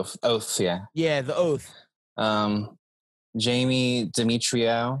 The Oath, yeah. Yeah, The Oath. Jamie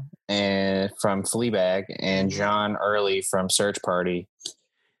Demetriou from Fleabag and John Early from Search Party,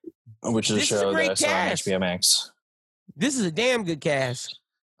 which is a show that I saw on HBO Max. This is a damn good cast.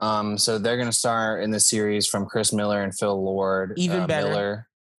 So they're going to star in the series from Chris Miller and Phil Lord. Even better.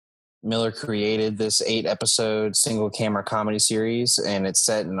 Miller created this 8-episode single-camera comedy series, and it's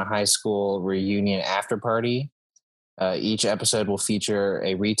set in a high school reunion after party. Each episode will feature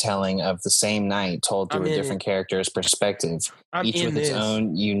a retelling of the same night told through a different character's perspective, each with its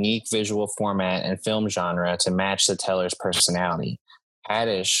own unique visual format and film genre to match the teller's personality.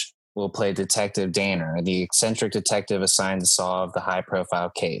 Haddish will play Detective Danner, the eccentric detective assigned to solve the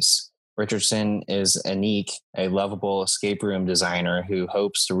high-profile case. Richardson is Anik, a lovable escape room designer who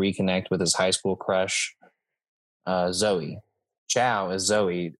hopes to reconnect with his high school crush, Zoe. Chow is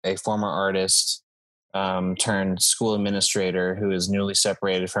Zoe, a former artist turned school administrator who is newly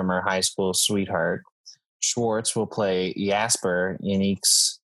separated from her high school sweetheart. Schwartz will play Jasper,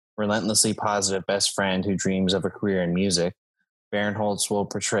 Anik's relentlessly positive best friend who dreams of a career in music. Barinholtz will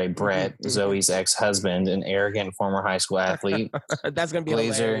portray Brett, Zoe's ex-husband, an arrogant former high school athlete. That's going to be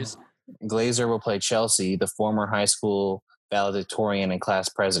hilarious. Glazer will play Chelsea, the former high school valedictorian and class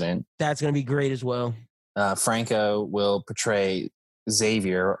president. That's going to be great as well. Franco will portray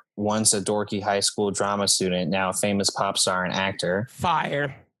Xavier, once a dorky high school drama student, now a famous pop star and actor.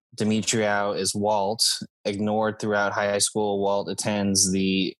 Fire. Dimitriou is Walt. Ignored throughout high school, Walt attends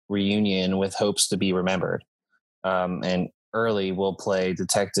the reunion with hopes to be remembered. And Early will play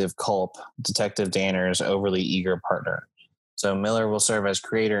Detective Culp, Detective Danner's overly eager partner. So Miller will serve as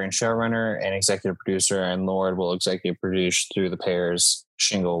creator and showrunner and executive producer, and Lord will executive produce through the pair's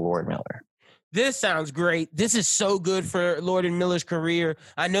Shingle Lord Miller. This sounds great. This is so good for Lord and Miller's career.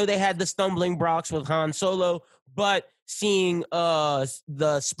 I know they had the stumbling blocks with Han Solo, but seeing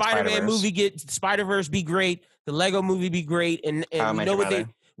the Spider-Man movie Spider-Verse be great, the Lego movie be great, and we know what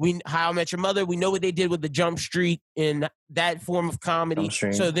How I Met Your Mother, we know what they did with the Jump Street in that form of comedy.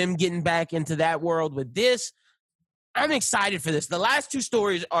 So them getting back into that world with this, I'm excited for this. The last two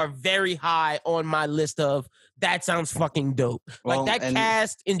stories are very high on my list of that sounds fucking dope. Well, like that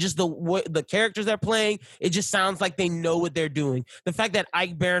cast and just the characters they're playing, it just sounds like they know what they're doing. The fact that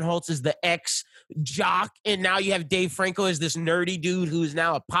Ike Barinholtz is the ex-jock, and now you have Dave Franco as this nerdy dude who is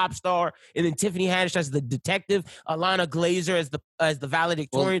now a pop star, and then Tiffany Haddish as the detective, Alana Glazer as the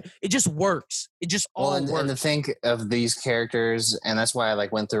valedictorian. It just works. It just all works. And to think of these characters, and that's why I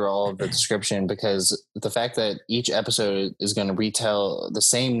went through all of the description, because the fact that each episode is going to retell the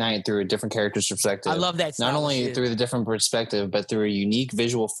same night through a different character's perspective. I love that. Not only through the different perspective, but through a unique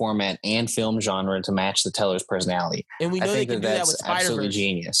visual format and film genre to match the teller's personality. And we know they can do that with Spider-Verse. Absolutely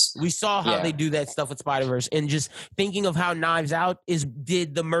genius. We saw how they do that stuff with Spider-Verse, and just thinking of how Knives Out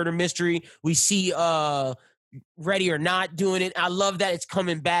did the murder mystery. We see Ready or Not doing it. I love that it's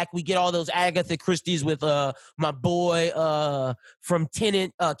coming back. We get all those Agatha Christie's with my boy from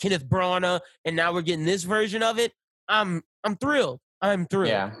Tenet, Kenneth Branagh, and now we're getting this version of it. I'm thrilled. I'm thrilled.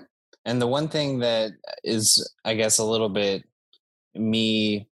 Yeah. And the one thing that is, I guess, a little bit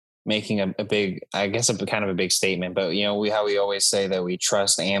me making a big, I guess, kind of a big statement, but how we always say that we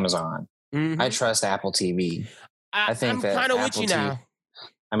trust Amazon. Mm-hmm. I trust Apple TV. I think I'm kind of with you now.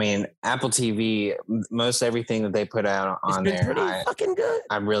 I mean, Apple TV, most everything that they put out on there, pretty fucking good.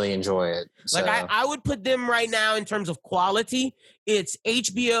 I really enjoy it. So. Like I would put them right now in terms of quality. It's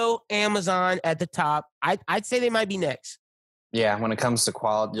HBO, Amazon at the top. I'd say they might be next. Yeah, when it comes to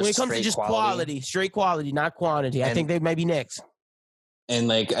quality, straight quality, not quantity. I think they might be next.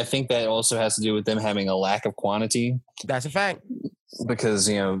 And I think that also has to do with them having a lack of quantity. That's a fact. Because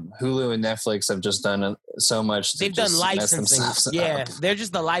Hulu and Netflix have just done so much. They've done licensing. Yeah, they're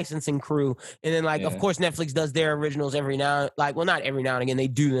just the licensing crew. And then of course, Netflix does their originals every now. Not every now and again they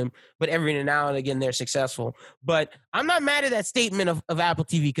do them, but every now and again they're successful. But I'm not mad at that statement of Apple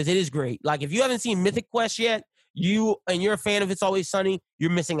TV because it is great. Like if you haven't seen Mythic Quest yet, you're a fan of It's Always Sunny,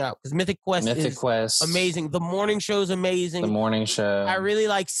 you're missing out because Mythic Quest is amazing. The morning show is amazing. The morning show. I really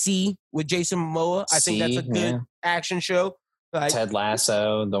like C with Jason Momoa. I think that's a good action show. Ted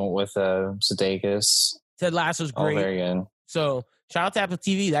Lasso, the one with Sudeikis. Ted Lasso's great. Oh, very good. So shout out to Apple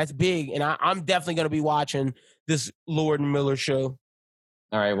TV. That's big. And I'm definitely going to be watching this Lord and Miller show.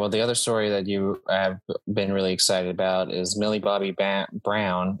 All right. Well, the other story that you have been really excited about is Millie Bobby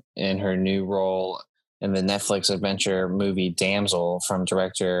Brown in her new role in the Netflix adventure movie Damsel from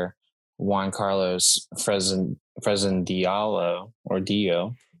director Juan Carlos Fresnadillo or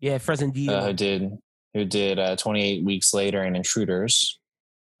Dio. Yeah, Fresnadillo. Who did 28 Weeks Later and Intruders.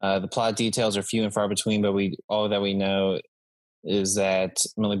 The plot details are few and far between, but all that we know is that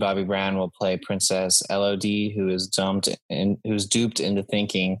Millie Bobby Brown will play Princess Elodie, who's duped into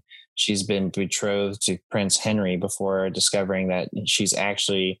thinking she's been betrothed to Prince Henry before discovering that she's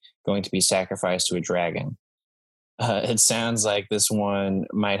actually going to be sacrificed to a dragon. It sounds like this one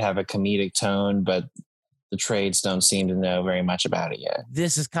might have a comedic tone, but the trades don't seem to know very much about it yet.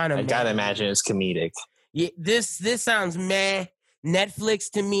 This is kind of I gotta imagine it's comedic. Yeah, this sounds meh.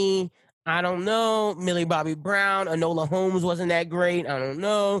 Netflix to me, I don't know. Millie Bobby Brown, Enola Holmes wasn't that great. I don't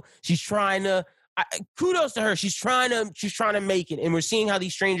know. She's trying to. Kudos to her. She's trying to make it, and we're seeing how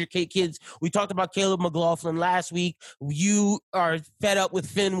these Stranger kids. We talked about Caleb McLaughlin last week. You are fed up with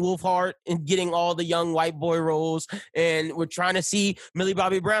Finn Wolfhard and getting all the young white boy roles, and we're trying to see Millie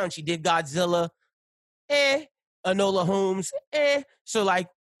Bobby Brown. She did Godzilla. Enola Holmes. So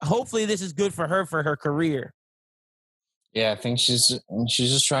hopefully this is good for her career. Yeah, I think she's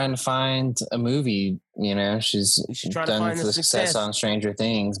just trying to find a movie. She's trying done to find the success on Stranger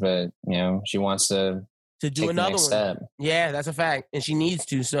Things, but she wants to to do Take the another next one. step. Yeah, that's a fact, and she needs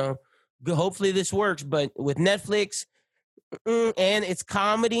to. So hopefully this works. But with Netflix and it's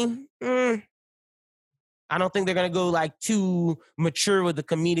comedy, I don't think they're gonna go like too mature with the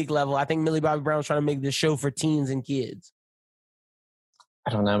comedic level. I think Millie Bobby Brown's trying to make this show for teens and kids.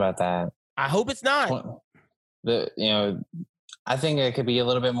 I don't know about that. I hope it's not. I think it could be a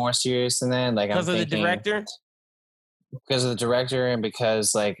little bit more serious than that. Like because of the director. Because of the director, and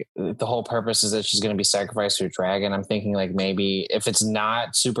because like the whole purpose is that she's going to be sacrificed to a dragon. I'm thinking like maybe if it's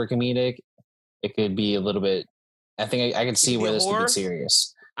not super comedic, it could be a little bit. I think I could see where this could be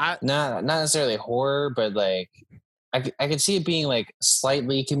serious. Not necessarily horror, but like I could see it being like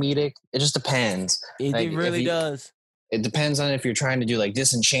slightly comedic. It just depends. It really does. It depends on if you're trying to do like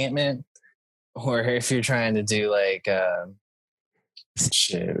Disenchantment, or if you're trying to do like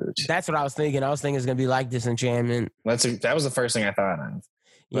shoot. That's what I was thinking. I was thinking it's gonna be like Disenchantment. That was the first thing I thought of.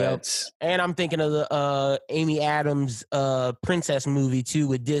 Yep. And I'm thinking of the Amy Adams princess movie too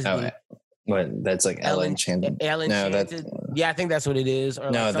with Disney. Oh, what? That's like Ellen Enchanted. Yeah, I think that's what it is. Or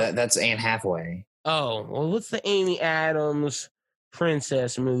no, that's Anne Hathaway. Oh, well, what's the Amy Adams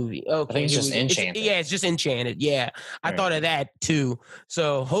princess movie? Okay, I think it's just Enchanted. It's just Enchanted. Yeah, I thought of that too.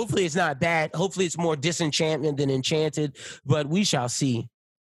 So hopefully it's not that. Hopefully it's more Disenchantment than Enchanted, but we shall see.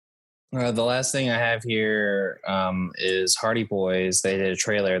 The last thing I have here is Hardy Boys. They did a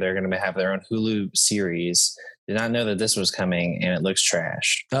trailer. They're going to have their own Hulu series. Did not know that this was coming, and it looks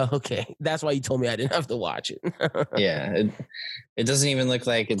trash. Oh, okay. That's why you told me I didn't have to watch it. Yeah. It doesn't even look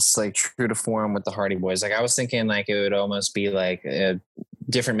like it's like true to form with the Hardy Boys. Like I was thinking like it would almost be like a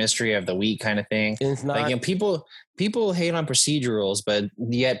different mystery of the week kind of thing. It's not. Like, people hate on procedurals, but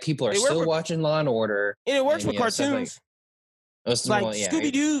yet people are still watching Law and Order. And it works for cartoons.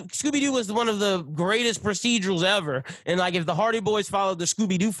 Scooby-Doo was one of the greatest procedurals ever. And like if the Hardy Boys followed the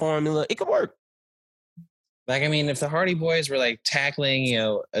Scooby-Doo formula, it could work. Like, I mean, if the Hardy Boys were like tackling,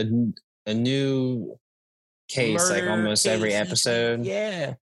 a new case like almost every episode.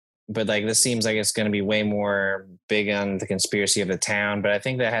 Yeah. But like this seems like it's going to be way more big on the conspiracy of the town. But I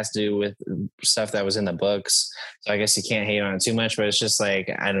think that has to do with stuff that was in the books. So I guess you can't hate on it too much. But it's just like,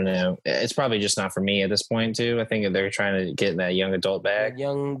 I don't know. It's probably just not for me at this point too. I think they're trying to get in that young adult bag.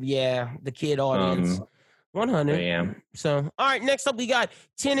 The kid audience. 100. Yeah. So, all right, next up we got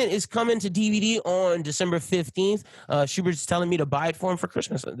Tenet is coming to DVD on December 15th. Schubert's telling me to buy it for him for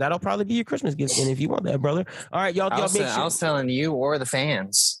Christmas. That'll probably be your Christmas gift if you want that, brother. All right, y'all make sure. I was telling you or the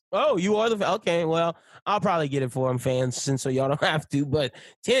fans. Oh, you are okay, well, I'll probably get it for them, fans, so y'all don't have to. But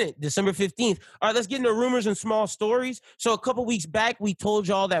Tenet, December 15th. All right, let's get into rumors and small stories. So a couple weeks back, we told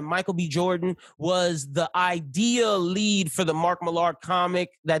y'all that Michael B. Jordan was the ideal lead for the Mark Millar comic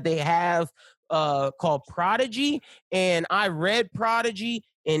that they have called Prodigy, and I read Prodigy,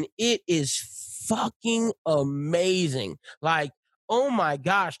 and it is fucking amazing. Like, oh my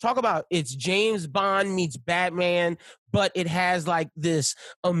gosh, talk about it's James Bond meets Batman, but it has like this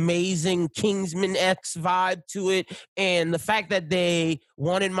amazing Kingsman X vibe to it. And the fact that they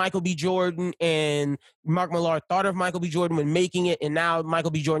wanted Michael B. Jordan and Mark Millar thought of Michael B. Jordan when making it, and now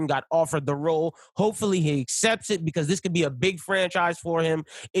Michael B. Jordan got offered the role. Hopefully he accepts it because this could be a big franchise for him.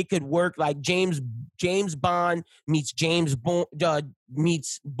 It could work like James Bond meets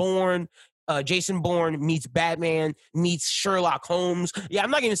Bourne. Jason Bourne meets Batman meets Sherlock Holmes. Yeah, I'm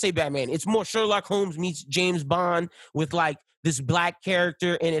not going to say Batman. It's more Sherlock Holmes meets James Bond with like this black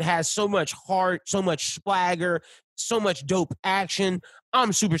character, and it has so much heart, so much swagger, so much dope action.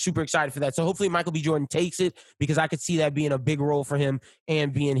 I'm super, super excited for that. So hopefully Michael B. Jordan takes it because I could see that being a big role for him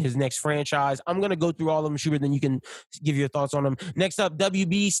and being his next franchise. I'm going to go through all of them, Schubert, then you can give your thoughts on them. Next up,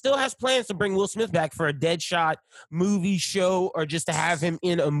 WB still has plans to bring Will Smith back for a Deadshot movie show or just to have him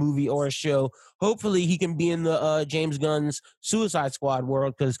in a movie or a show. Hopefully he can be in the James Gunn's Suicide Squad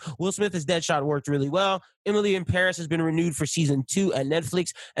world because Will Smith's Deadshot worked really well. Emily in Paris has been renewed for season 2 at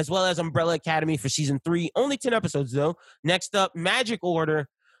Netflix, as well as Umbrella Academy for season 3. Only 10 episodes though. Next up, Magic Order.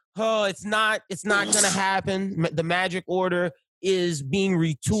 Oh, it's not going to happen. The Magic Order is being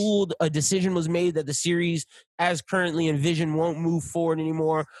retooled. A decision was made that the series, as currently envisioned, won't move forward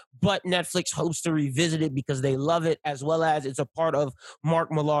anymore. But Netflix hopes to revisit it because they love it, as well as it's a part of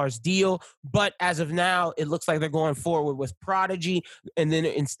Mark Millar's deal. But as of now, it looks like they're going forward with Prodigy, and then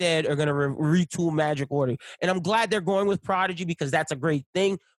instead are going to retool Magic Order. And I'm glad they're going with Prodigy because that's a great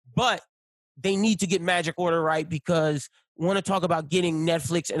thing. But they need to get Magic Order right because want to talk about getting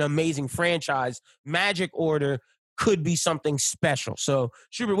Netflix an amazing franchise. Magic Order could be something special. So,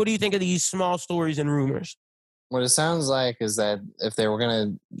 Schubert, what do you think of these small stories and rumors? What it sounds like is that if they were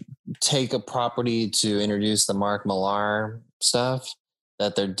going to take a property to introduce the Mark Millar stuff,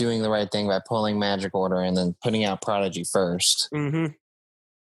 that they're doing the right thing by pulling Magic Order and then putting out Prodigy first. Mm-hmm.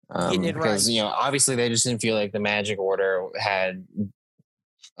 Because right. Obviously they just didn't feel like the Magic Order had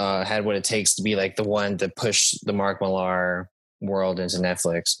what it takes to be like the one to push the Mark Millar world into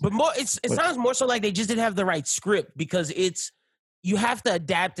Netflix. But it sounds more so like they just didn't have the right script, because you have to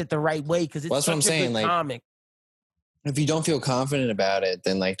adapt it the right way, because it's such a good comic. If you don't feel confident about it,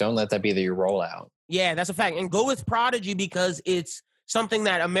 then like don't let that be your rollout. Yeah, that's a fact. And go with Prodigy because it's something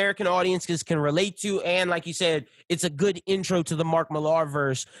that American audiences can relate to, and like you said, it's a good intro to the Mark Millar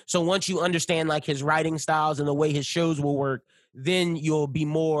verse. So once you understand like his writing styles and the way his shows will work, then you'll be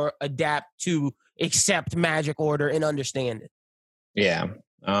more adapt to accept Magic Order and understand it. Yeah.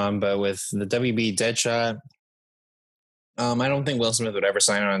 But with the WB Deadshot, I don't think Will Smith would ever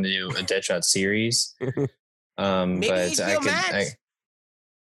sign on to do a Deadshot series. Maybe But I could.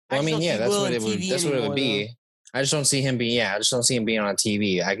 That's what it would. That's what it would be. I just don't see him being. Yeah, I just don't see him being on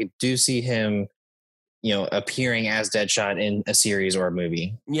TV. I do see him, appearing as Deadshot in a series or a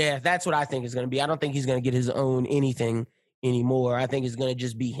movie. Yeah, that's what I think is going to be. I don't think he's going to get his own anything anymore. I think it's going to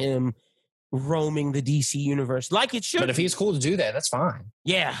just be him roaming the DC universe like it should. But if he's cool to do that, that's fine.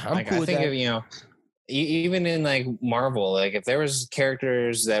 Yeah, I'm cool with that. I think even in like Marvel, like if there was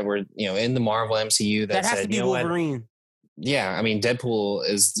characters that were in the Marvel MCU that has said, to be Wolverine. Yeah, I mean Deadpool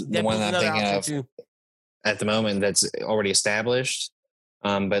is the one that I'm thinking of too. At the moment that's already established.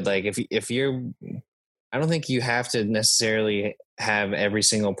 But like if you're, I don't think you have to necessarily have every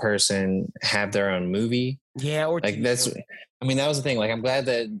single person have their own movie. Yeah, or like that was the thing. Like I'm glad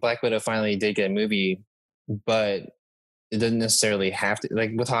that Black Widow finally did get a movie, but it doesn't necessarily have to.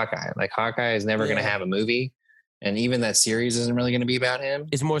 Like with Hawkeye, Hawkeye is never going to have a movie, and even that series isn't really going to be about him.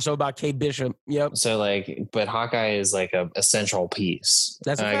 It's more so about Kate Bishop. Yep. So but Hawkeye is like a central piece.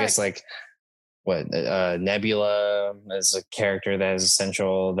 That's a fact. I guess Nebula is a character that is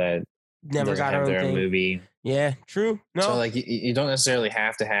essential that never got have her their own movie. Yeah, true. No, so you don't necessarily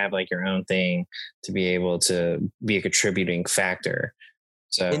have to have your own thing to be able to be a contributing factor.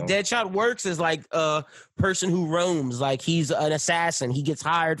 So and Deadshot works as like a person who roams, like he's an assassin. He gets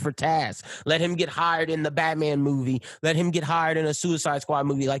hired for tasks. Let him get hired in the Batman movie. Let him get hired in a Suicide Squad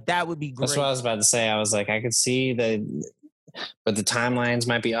movie. Like that would be great. That's what I was about to say. I was like, I could see that. But the timelines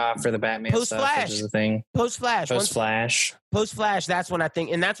might be off for the Batman stuff, which is the thing. Post-Flash. That's when I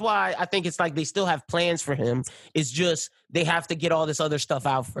think, and that's why I think it's like they still have plans for him. It's just they have to get all this other stuff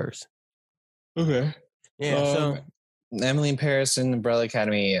out first. Okay. Yeah. So Emily in Paris and Umbrella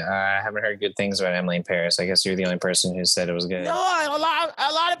Academy. I haven't heard good things about Emily in Paris. I guess you're the only person who said it was good. No, a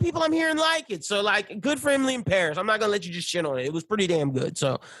lot of people I'm hearing like it. So like, good for Emily in Paris. I'm not gonna let you just shit on it. It was pretty damn good.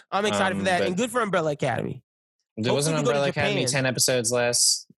 So I'm excited for that, and good for Umbrella Academy. Wasn't Umbrella Academy 10 episodes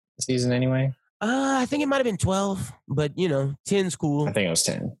last season anyway? I think it might have been 12, but 10's cool. I think it was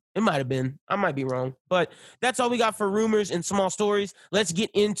 10. It might have been. I might be wrong. But that's all we got for rumors and small stories. Let's get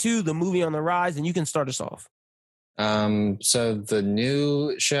into the movie on the rise, and you can start us off. So the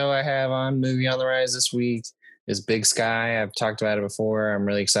new show I have on Movie on the Rise this week is Big Sky. I've talked about it before. I'm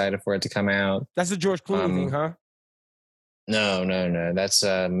really excited for it to come out. That's the George Clooney thing, huh? No. That's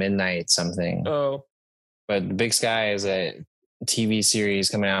Midnight something. Oh. But Big Sky is a TV series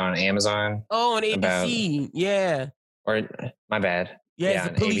coming out on Amazon. Oh, on ABC. Yeah. Or my bad. Yeah,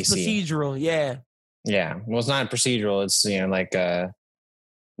 it's a police procedural. Yeah. Yeah. Well, it's not a procedural. It's like a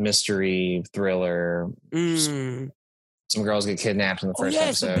mystery thriller. Some girls get kidnapped in the first episode. Yeah,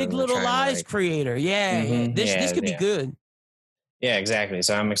 it's the Big Little Lies creator. Yeah. Mm-hmm. This could be good. Yeah, exactly.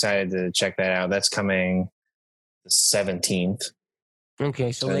 So I'm excited to check that out. That's coming the 17th.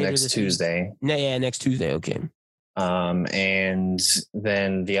 Okay, so later next Tuesday. Yeah, next Tuesday. Okay. And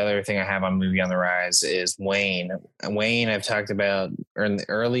then the other thing I have on Movie on the Rise is Wayne. Wayne, I've talked about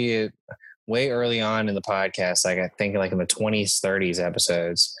way early on in the podcast, I think in the 20s, 30s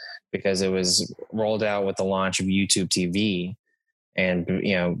episodes, because it was rolled out with the launch of YouTube TV,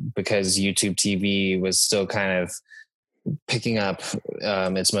 and because YouTube TV was still kind of picking up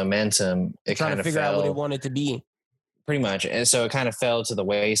its momentum, it kind of figure out what it wanted to be. Pretty much. And so it kind of fell to the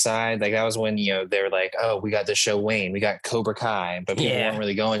wayside. Like that was when, they were like, oh, we got this show Wayne, we got Cobra Kai, but people weren't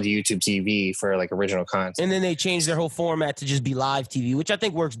really going to YouTube TV for original content. And then they changed their whole format to just be live TV, which I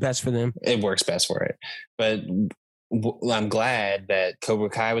think works best for them. It works best for it. But I'm glad that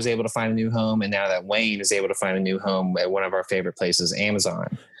Cobra Kai was able to find a new home. And now that Wayne is able to find a new home at one of our favorite places,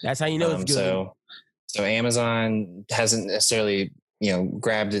 Amazon. That's how you know it's good. So Amazon hasn't necessarily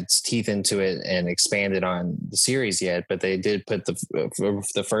grabbed its teeth into it and expanded on the series yet, but they did put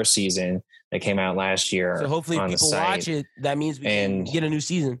the first season that came out last year. So hopefully, if people watch it, that means we can get a new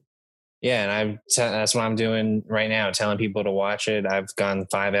season. Yeah, and that's what I'm doing right now, telling people to watch it. I've gone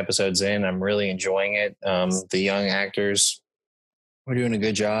 5 episodes in. I'm really enjoying it. The young actors are doing a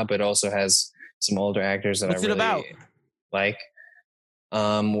good job. It also has some older actors that What's I it really about? like.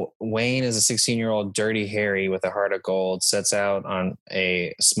 Wayne is a 16-year-old dirty Harry with a heart of gold, sets out on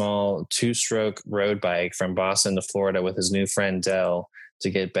a small 2-stroke road bike from Boston to Florida with his new friend Dell to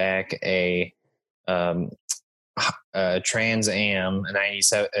get back a Trans Am, a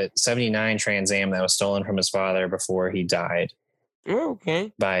 79 Trans Am that was stolen from his father before he died.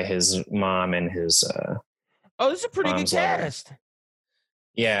 Okay. By his mom and his this is a pretty good cast. Lover.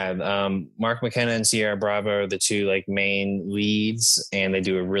 Yeah, Mark McKenna and Sierra Bravo are the 2 like main leads, and they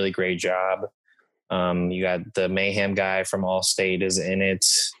do a really great job. You got the Mayhem guy from Allstate is in it.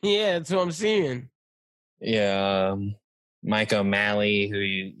 Yeah, that's what I'm seeing. Yeah, Mike O'Malley, who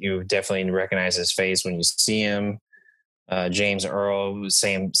you definitely recognize his face when you see him. James Earl,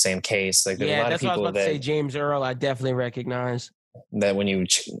 same case. Like there's a lot of people what I was about to say. James Earl, I definitely recognize. That when you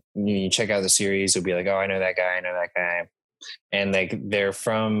check out the series, you'll be like, oh, I know that guy. And they're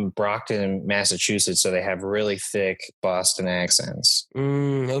from Brockton, Massachusetts, so they have really thick Boston accents.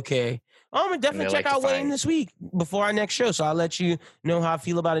 Okay. I'm gonna definitely check out Wayne this week before our next show, so I'll let you know how I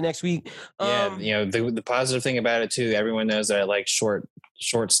feel about it next week. Yeah, the positive thing about it too, everyone knows that I like short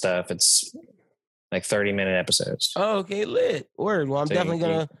stuff. It's like 30-minute episodes. Oh, okay, lit. Word. Well, I'm definitely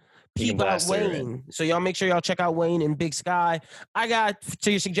gonna peep out Wayne. So y'all make sure y'all check out Wayne and Big Sky. I got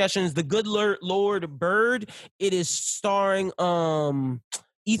to your suggestions, The Good Lord Bird. It is starring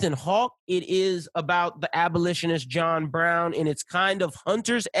Ethan Hawke. It is about the abolitionist John Brown, and it's kind of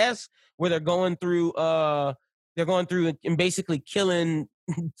Hunters-esque, where they're going through and basically killing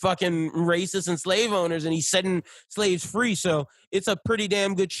fucking racists and slave owners, and he's setting slaves free. So it's a pretty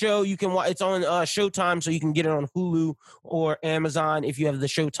damn good show. You can watch. It's on Showtime, so you can get it on Hulu or Amazon if you have the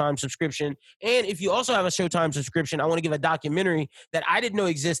Showtime subscription. And if you also have a Showtime subscription, I want to give a documentary that I didn't know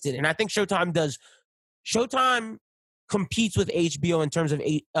existed, and I think Showtime competes with HBO in terms of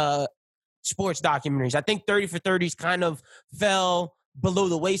sports documentaries. I think 30 for 30s kind of fell below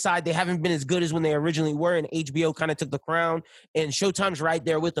the wayside. They haven't been as good as when they originally were, and HBO kind of took the crown, and Showtime's right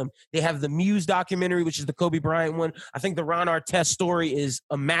there with them. They have the Muse documentary, which is the Kobe Bryant one. I think the Ron Artest story is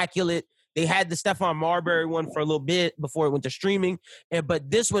immaculate. They had the Stephon Marbury one for a little bit before it went to streaming, but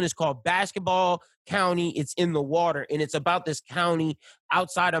this one is called Basketball County. It's in the water, and it's about this county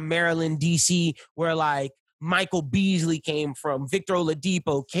outside of Maryland, D.C., where like Michael Beasley came from, Victor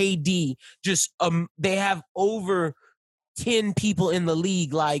Oladipo, KD. Just they have over 10 people in the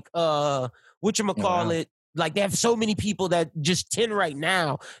league, like whatchamacallit, like they have so many people that just 10 right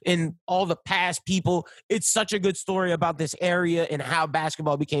now, and all the past people. It's such a good story about this area and how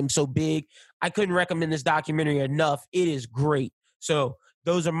basketball became so big. I couldn't recommend this documentary enough. It is great. So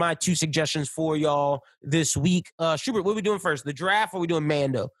those are my 2 suggestions for y'all this week. Schubert, what are we doing first? The draft, or are we doing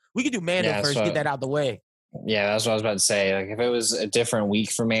Mando? We could do Mando first, get that out the way. Yeah, that's what I was about to say. Like, if it was a different week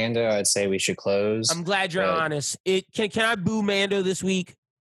for Mando, I'd say we should close. I'm glad you're honest. Can I boo Mando this week?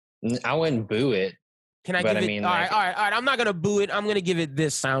 I wouldn't boo it. Can I give it? All right. I'm not gonna boo it. I'm gonna give it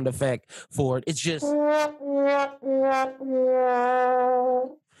this sound effect for it. It's just mad.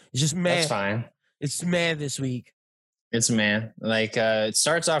 That's fine. It's mad this week. It's mad. Like it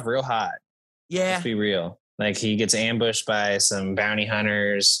starts off real hot. Yeah. Let's be real. Like he gets ambushed by some bounty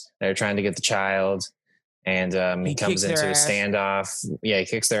hunters that are trying to get the child. And he comes into a standoff. Yeah, he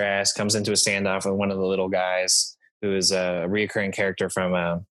kicks their ass, comes into a standoff with one of the little guys who is a reoccurring character from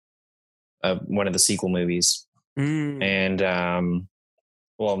one of the sequel movies. And,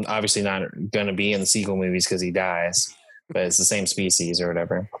 well, obviously not going to be in the sequel movies because he dies, but it's the same species or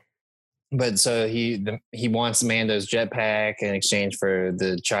whatever. But so he wants Mando's jetpack in exchange for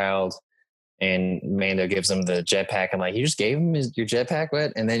the child. And Mando gives him the jetpack. I'm like, you just gave him your jetpack,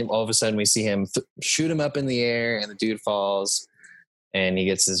 what? And then all of a sudden we see him shoot him up in the air, and the dude falls, and he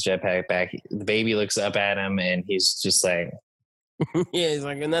gets his jetpack back. The baby looks up at him, and he's just like, yeah, he's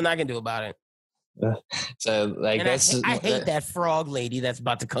like, and nothing I can do about it. So like, and I hate that frog lady that's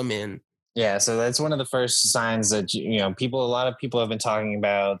about to come in. Yeah, so that's one of the first signs that a lot of people have been talking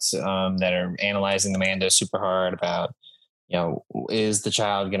about that are analyzing the Mando super hard about. Is the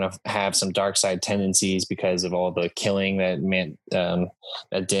child going to have some dark side tendencies because of all the killing that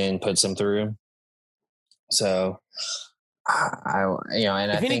that Din puts him through? So,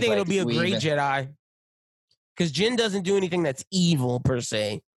 and if anything, it'll be a great Jedi, because Jin doesn't do anything that's evil per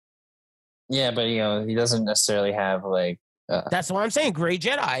se. Yeah, but he doesn't necessarily have like. That's why I'm saying great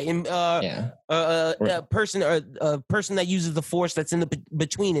Jedi, and a person that uses the Force that's in the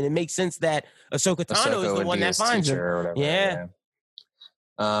between, and it makes sense that Ahsoka Tano is the one that finds him. Or whatever, yeah.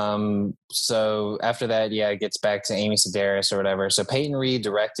 So after that, it gets back to Amy Sedaris or whatever. So Peyton Reed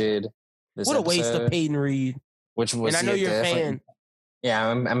directed this What a episode, waste of Peyton Reed. which was, and I know you're a fan. Yeah,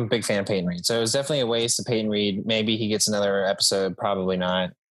 I'm a big fan of Peyton Reed. So it was definitely a waste of Peyton Reed. Maybe he gets another episode, probably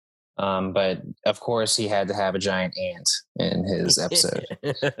not. But of course, he had to have a giant ant in his episode,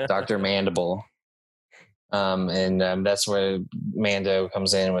 Dr. Mandible. And that's where Mando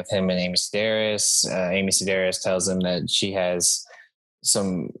comes in with him and Amy Sedaris. Amy Sedaris tells him that she has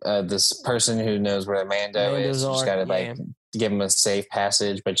some this person who knows where Mando is. She's got to give him a safe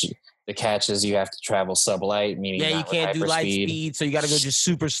passage, but the catch is you have to travel sublight, meaning you can't do light speed, so you got to go just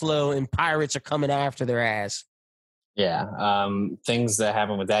super slow, and pirates are coming after their ass. Yeah, things that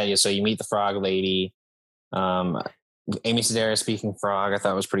happen with that. So you meet the frog lady. Amy Sedaris speaking frog, I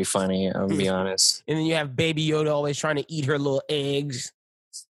thought was pretty funny. I'll be honest. And then you have Baby Yoda always trying to eat her little eggs.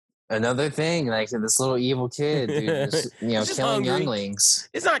 Another thing, like this little evil kid, dude, just, killing younglings.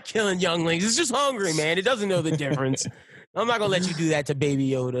 It's not killing younglings. It's just hungry, man. It doesn't know the difference. I'm not gonna let you do that to Baby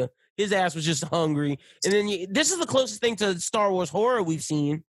Yoda. His ass was just hungry. And then this is the closest thing to Star Wars horror we've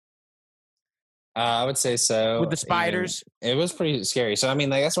seen. I would say so. With the spiders. It was pretty scary. So, I mean,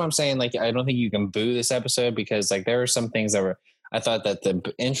 like, that's what I'm saying. Like, I don't think you can boo this episode because, like, there were some things that I thought that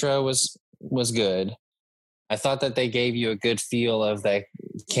the intro was good. I thought that they gave you a good feel of that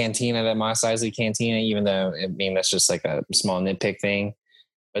cantina, that Mos Eisley cantina, even though, that's just like a small nitpick thing.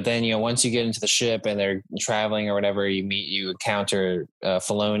 But then, once you get into the ship and they're traveling or whatever, you encounter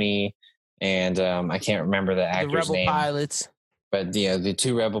Filoni and I can't remember the actor's name. The Rebel pilots. But the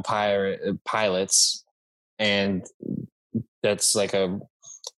two Rebel pilots, and that's like a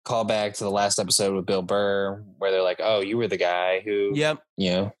callback to the last episode with Bill Burr, where they're like, "Oh, you were the guy who." Yep.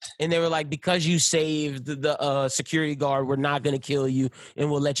 And they were like, "Because you saved the security guard, we're not going to kill you, and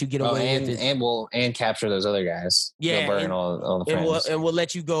we'll let you get away with it, and capture those other guys." Yeah, Bill Burr and all the friends. And we'll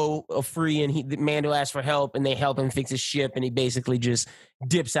let you go free. And Mando asks for help, and they help him fix his ship, and he basically just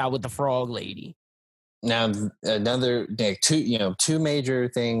dips out with the frog lady. Now, another two major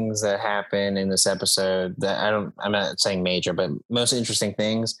things that happen in this episode that I'm not saying major, but most interesting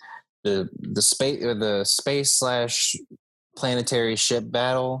things: the space / planetary ship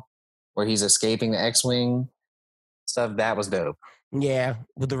battle where he's escaping the X-wing stuff. That was dope. Yeah,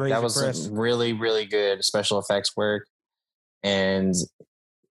 with the Razor Crest. That was some really, really good special effects work. And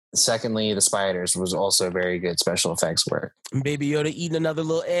secondly, the spiders was also very good special effects work. Baby Yoda eating another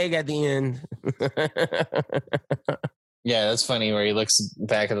little egg at the end. Yeah, that's funny where he looks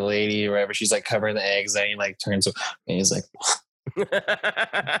back at the lady or whatever. She's like covering the eggs, and he like turns and he's like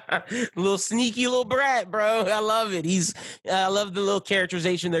little sneaky little brat, bro. I love it. I love the little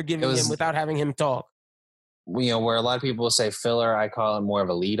characterization they're giving him without having him talk. Where a lot of people say filler, I call it more of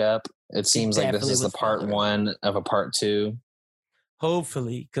a lead up. It seems like this is the part one of a part two.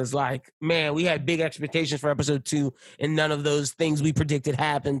 Hopefully, because man, we had big expectations for episode 2, and none of those things we predicted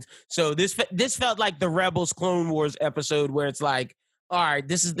happened. So this felt like the Rebels Clone Wars episode, where it's like, all right,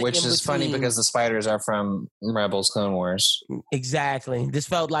 this is the which is funny because the spiders are from Rebels Clone Wars. Exactly. This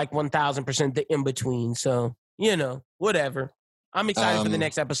felt like 1000% the in between. So whatever. I'm excited for the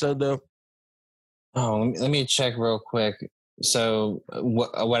next episode, though. Oh, let me check real quick. So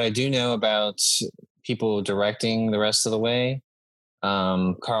what I do know about people directing the rest of the way.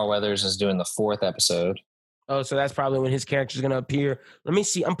 Carl Weathers is doing the 4th episode. Oh, so that's probably when his character is going to appear. Let me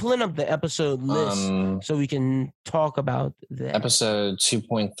see. I'm pulling up the episode list so we can talk about that. Episode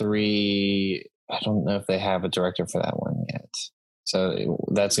 2.3. I don't know if they have a director for that one yet. So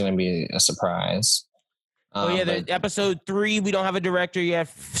that's going to be a surprise. Episode 3, we don't have a director yet.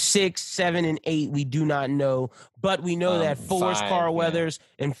 6, 7, and 8, we do not know. But we know that 4 is Carl Weathers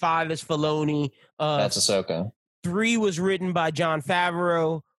and 5 is Filoni. That's Ahsoka. 3 was written by Jon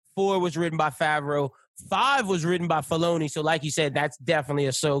Favreau. 4 was written by Favreau. 5 was written by Filoni. So like you said, that's definitely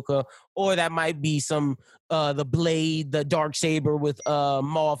Ahsoka. Or that might be some, the Blade, the Darksaber with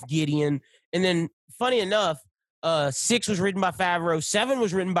Moff Gideon. And then, funny enough, 6 was written by Favreau. 7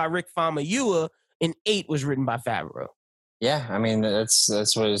 was written by Rick Famuyiwa. And 8 was written by Favreau. Yeah, I mean, that's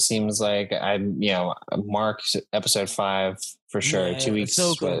what it seems like. I marked episode 5 for sure. Yeah, 2 weeks,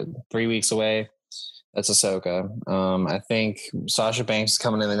 3 weeks away. That's Ahsoka. I think Sasha Banks is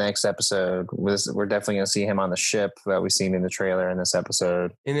coming in the next episode. We're definitely going to see him on the ship that we've seen in the trailer in this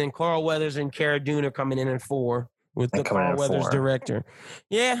episode. And then Carl Weathers and Cara Dune are coming in at 4 with the Carl Weathers director.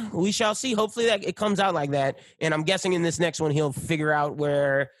 Yeah, we shall see. Hopefully that it comes out like that. And I'm guessing in this next one, he'll figure out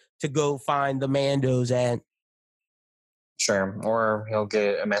where to go find the Mandos at. Sure. Or he'll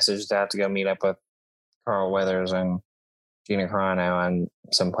get a message to have to go meet up with Carl Weathers and Gina Carano on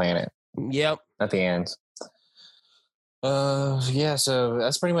some planet. Yep. At the end. Yeah, so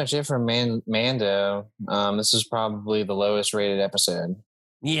that's pretty much it for Mando. This is probably the lowest rated episode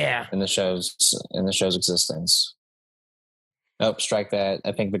Yeah. in the show's existence. Nope, strike that.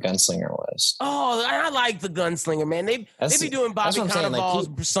 I think the Gunslinger was. Oh, I like the Gunslinger, man. They be doing Bobby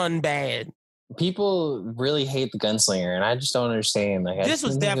Cannavale's son bad. People really hate the Gunslinger, and I just don't understand. Like, this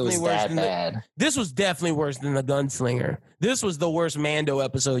was definitely worse than bad. This was definitely worse than the Gunslinger. This was the worst Mando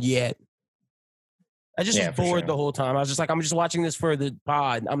episode yet. I just was bored the whole time. I was just like, I'm just watching this for the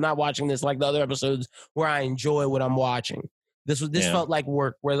pod. I'm not watching this like the other episodes where I enjoy what I'm watching. This felt like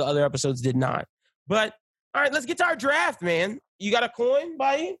work where the other episodes did not. But all right, let's get to our draft, man. You got a coin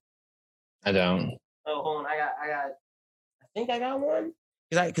by you? I don't. Oh, hold on. I think I got one.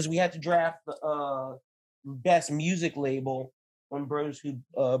 Because we had to draft the best music label on Bros Who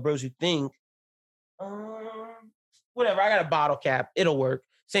Think. Whatever. I got a bottle cap. It'll work.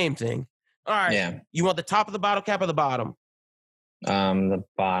 Same thing. All right. Yeah. You want the top of the bottle cap or the bottom? The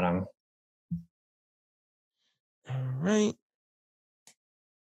bottom. All right.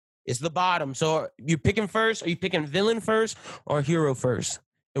 It's the bottom. So you picking first? Are you picking villain first or hero first?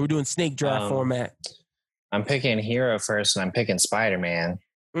 And we're doing snake draft format. I'm picking hero first, and I'm picking Spider-Man.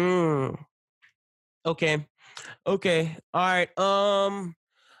 Okay. All right.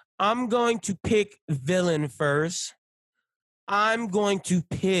 I'm going to pick villain first. I'm going to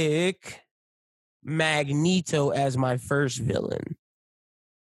pick Magneto as my first villain.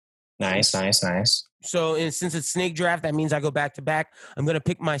 Nice. So, since it's snake draft, that means I go back to back. I'm going to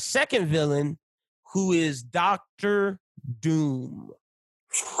pick my second villain, who is Dr. Doom.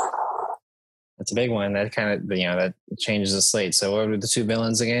 That's a big one. That kind of, that changes the slate. So what were the two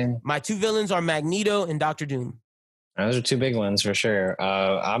villains again? My two villains are Magneto and Dr. Doom. Those are two big ones for sure.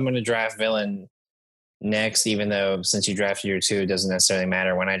 I'm going to draft villain next, even though since you drafted your two, it doesn't necessarily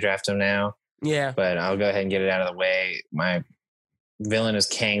matter when I draft them now. Yeah. But I'll go ahead and get it out of the way. My villain is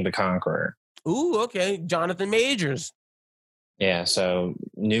Kang the Conqueror. Ooh, okay. Jonathan Majors. Yeah, so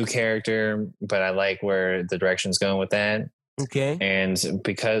new character, but I like where the direction's going with that. Okay. And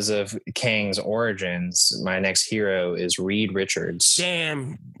because of Kang's origins, my next hero is Reed Richards.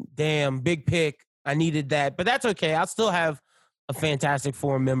 Damn, big pick. I needed that, but that's okay. I'll still have a Fantastic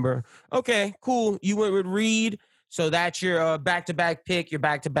Four member. Okay, cool. You went with Reed, so that's your back-to-back pick. Your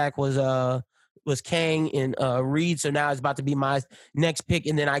back-to-back was Kang and Reed, so now it's about to be my next pick,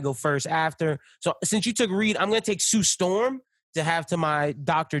 and then I go first after. So since you took Reed, I'm going to take Sue Storm to have to my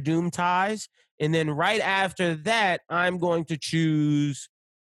Dr. Doom ties. And then right after that, I'm going to choose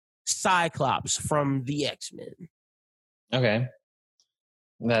Cyclops from the X-Men. Okay.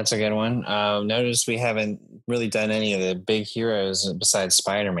 That's a good one. Notice we haven't really done any of the big heroes besides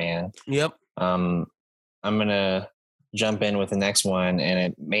Spider-Man. Yep. I'm going to jump in with the next one, and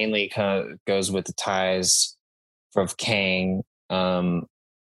it mainly kind of goes with the ties of Kang and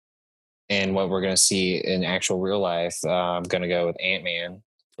what we're going to see in actual real life. I'm going to go with Ant-Man.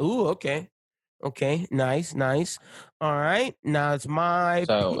 Ooh, okay. Okay, nice. All right, now it's my.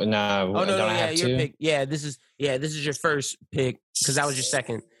 So pick. no, oh no, don't I yeah, have your two? pick. Yeah, this is your first pick because that was your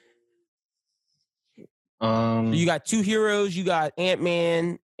second. So you got two heroes. You got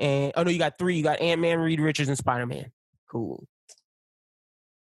Ant-Man and you got three. You got Ant-Man, Reed Richards, and Spider-Man. Cool.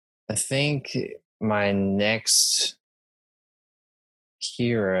 I think my next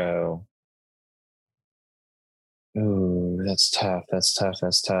hero. Ooh, that's tough. I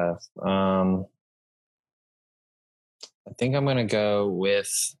think I'm gonna go with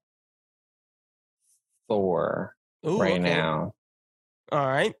Thor now. All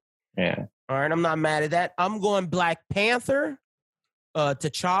right. Yeah. All right. I'm not mad at that. I'm going Black Panther,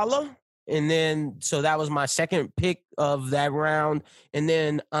 T'Challa, and then so that was my second pick of that round, and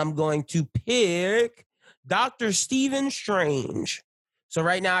then I'm going to pick Dr. Stephen Strange. So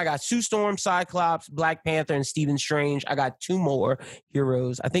right now I got Sue Storm, Cyclops, Black Panther, and Stephen Strange. I got two more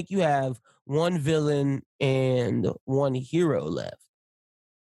heroes. I think you have one villain and one hero left.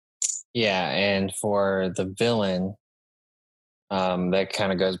 Yeah, and for the villain, that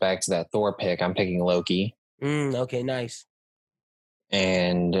kind of goes back to that Thor pick. I'm picking Loki. Okay, nice.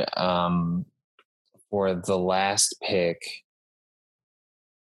 And for the last pick,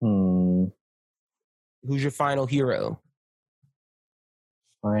 who's your final hero?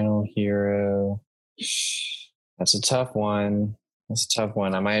 Final hero. That's a tough one.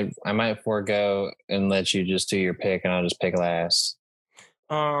 I might forego and let you just do your pick, and I'll just pick last.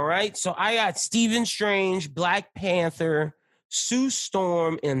 All right. So I got Stephen Strange, Black Panther, Sue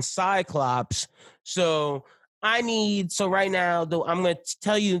Storm, and Cyclops. So right now, though, I'm going to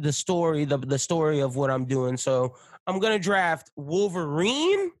tell you the story, the story of what I'm doing. So I'm going to draft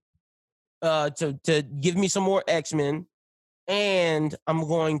Wolverine to give me some more X-Men. And I'm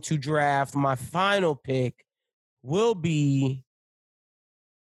going to draft my final pick will be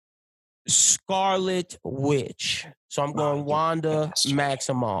Scarlet Witch. So I'm going Wanda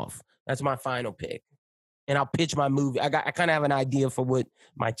Maximoff. That's my final pick. And I'll pitch my movie. I kind of have an idea for what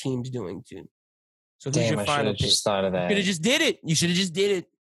my team's doing too. So who's your final pick? Just thought of that. You should have just did it. You should have just did it.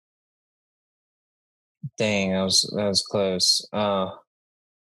 Dang, that was close.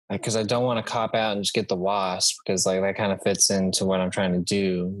 Because I don't want to cop out and just get the Wasp, because like that kind of fits into what I'm trying to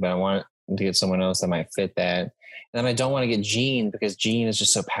do, but I want to get someone else that might fit that. And then I don't want to get Jean, because Jean is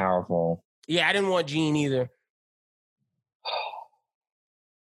just so powerful. Yeah, I didn't want Jean either.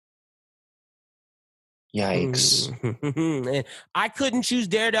 Yikes. I couldn't choose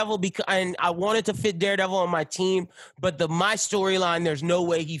Daredevil because I wanted to fit Daredevil on my team, but my storyline, there's no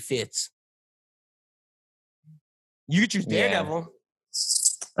way he fits. You could choose Daredevil. Yeah.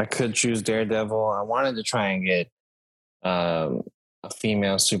 I could choose Daredevil. I wanted to try and get a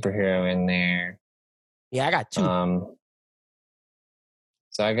female superhero in there. Yeah, I got 2.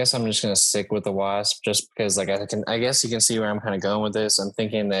 So I guess I'm just gonna stick with the Wasp, just because like I guess you can see where I'm kind of going with this. I'm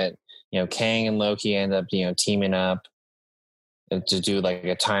thinking that, Kang and Loki end up, teaming up to do like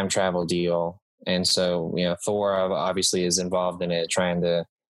a time travel deal. And so, Thor obviously is involved in it, trying to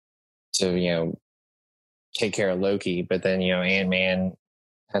take care of Loki. But then, Ant-Man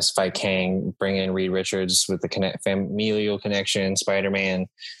has to fight Kang, bring in Reed Richards with the familial connection, Spider-Man.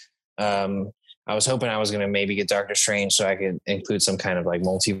 I was hoping I was going to maybe get Doctor Strange so I could include some kind of like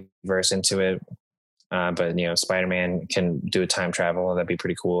multiverse into it. But, Spider-Man can do a time travel. That'd be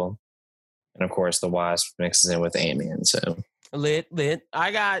pretty cool. And of course, the Wasp mixes in with Ant-Man. So lit.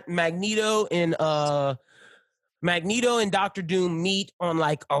 I got Magneto and Dr. Doom meet on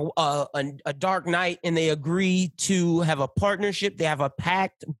like a dark night, and they agree to have a partnership. They have a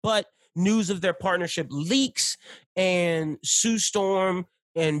pact, but news of their partnership leaks, and Sue Storm,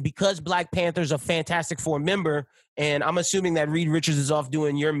 and because Black Panther's a Fantastic Four member, and I'm assuming that Reed Richards is off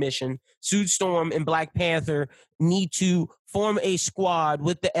doing your mission, Sue Storm and Black Panther need to form a squad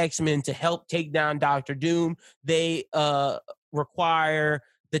with the X-Men to help take down Dr. Doom. They require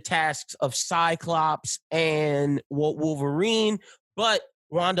the tasks of Cyclops and Wolverine, but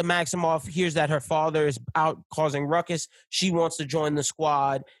Wanda Maximoff hears that her father is out causing ruckus. She wants to join the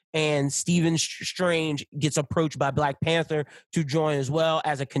squad, and Stephen Strange gets approached by Black Panther to join as well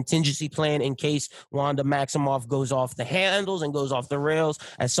as a contingency plan in case Wanda Maximoff goes off the handles and goes off the rails,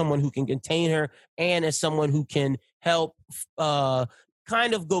 as someone who can contain her and as someone who can help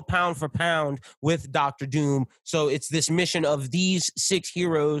kind of go pound for pound with Dr. Doom. So it's this mission of these 6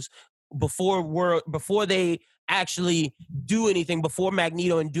 heroes before they actually do anything, before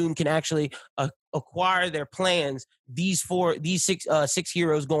Magneto and Doom can actually acquire their plans. These six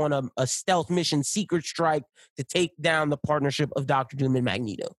heroes go on a stealth mission, secret strike, to take down the partnership of Dr. Doom and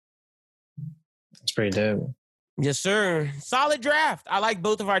Magneto. That's pretty dope. Yes, sir. Solid draft. I like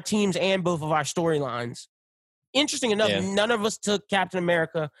both of our teams and both of our storylines. Interesting enough, None of us took Captain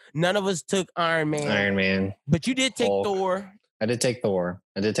America. None of us took Iron Man. But you did take Hulk. Thor. I did take Thor.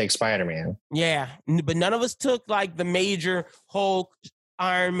 I did take Spider-Man. Yeah, but none of us took like the major Hulk,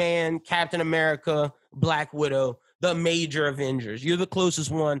 Iron Man, Captain America, Black Widow, the major Avengers. You're the closest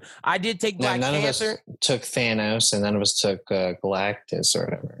one. I did take Black Panther. None of us took Thanos, and none of us took Galactus or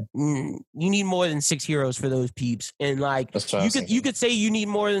whatever. You need more than 6 heroes for those peeps, and like you could say you need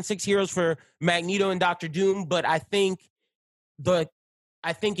more than 6 heroes for Magneto and Dr. Doom, but I think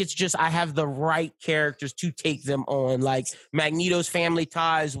it's just I have the right characters to take them on. Like Magneto's family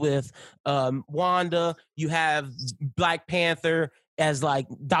ties with Wanda. You have Black Panther as like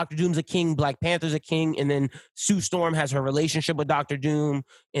Dr. Doom's a king, Black Panther's a king, and then Sue Storm has her relationship with Dr. Doom,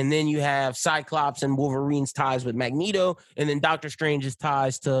 and then you have Cyclops and Wolverine's ties with Magneto, and then Doctor Strange's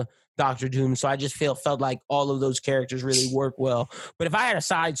ties to Dr. Doom. So I just felt like all of those characters really work well. But if I had a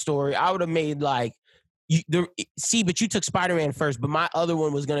side story, I would have made like but you took Spider-Man first, but my other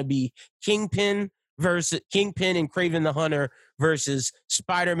one was going to be Kingpin and Kraven the Hunter versus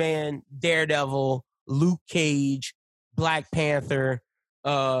Spider-Man, Daredevil, Luke Cage, Black Panther,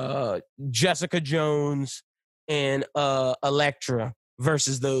 Jessica Jones, and Elektra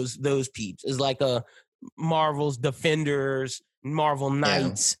versus those peeps. It's like a Marvel's Defenders, Marvel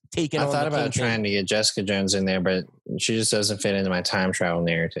Knights taking on. I thought about trying to get Jessica Jones in there, but she just doesn't fit into my time travel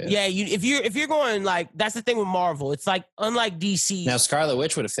narrative. Yeah, if you're going like, that's the thing with Marvel. It's like unlike DC. Now Scarlet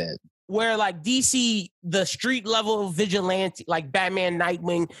Witch would have fit. Where like DC, the street level vigilante, like Batman,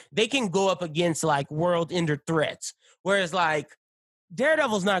 Nightwing, they can go up against like world ender threats. Whereas like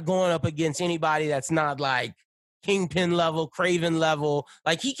Daredevil's not going up against anybody that's not like Kingpin level, Craven level.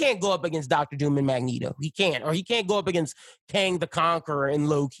 Like, he can't go up against Doctor Doom and Magneto. He can't. Or he can't go up against Kang the Conqueror and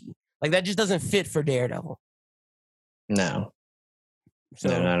Loki. Like, that just doesn't fit for Daredevil. No. So,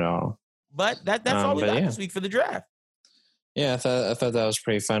 no, not at all. But that's all we got this week for the draft. Yeah, I thought that was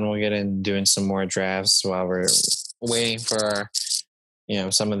pretty fun. We'll get in doing some more drafts while we're waiting for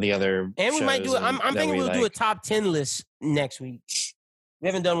some of the other and we might do it. I'm thinking we'll do a top 10 list next week. We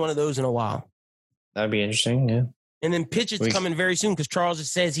haven't done one of those in a while. That'd be interesting, yeah. And then Pitch It's coming very soon because Charles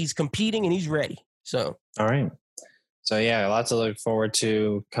just says he's competing and he's ready. So all right. So yeah, lots to look forward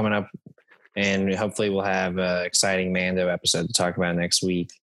to coming up, and hopefully we'll have an exciting Mando episode to talk about next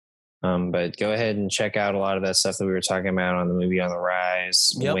week. But go ahead and check out a lot of that stuff that we were talking about on the Movie on the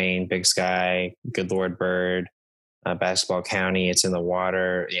Rise. Yep. Wayne, Big Sky, Good Lord Bird, Basketball County, It's in the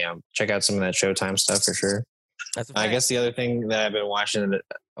Water. Check out some of that Showtime stuff for sure. I guess the other thing that I've been watching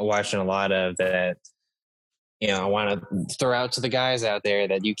a lot of that, I want to throw out to the guys out there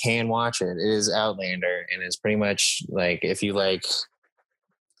that you can watch it is Outlander, and it's pretty much like if you like,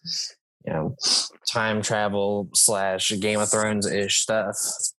 time travel / Game of Thrones ish stuff.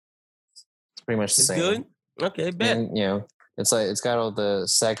 Pretty much the same. Good. Okay, bet. And, it's like it's got all the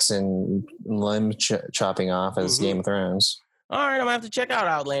sex and limb chopping off as Game of Thrones. All right, I'm gonna have to check out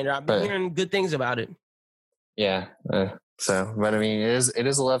Outlander. I've been hearing good things about it. Yeah. But I mean, it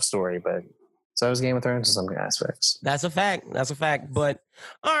is a love story, but so is Game of Thrones in some aspects. That's a fact. But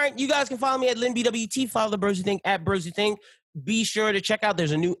all right, you guys can follow me at LinBWT. Follow the Bros Who Think at Bros Who Think. Be sure to check out,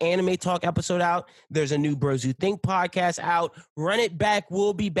 there's a new Anime Talk episode out. There's a new Bros Who Think podcast out. Run It Back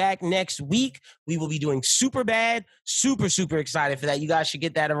will be back next week. We will be doing Superbad. Super, super excited for that. You guys should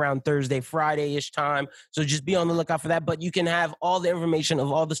get that around Thursday, Friday-ish time. So just be on the lookout for that. But you can have all the information of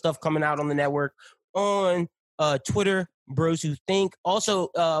all the stuff coming out on the network on Twitter, Bros Who Think. Also,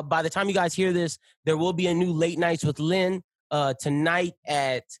 by the time you guys hear this, there will be a new Late Nights with Lynn tonight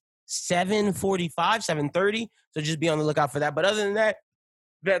at 7:45, 7:30. So just be on the lookout for that. But other than that,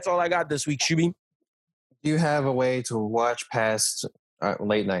 that's all I got this week, Shuby. Do you have a way to watch past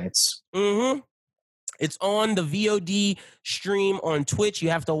late nights? It's on the VOD stream on Twitch. You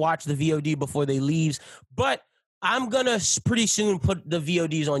have to watch the VOD before they leaves. But I'm going to pretty soon put the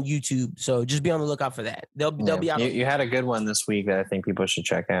VODs on YouTube. So just be on the lookout for that. They'll be out. You had a good one this week that I think people should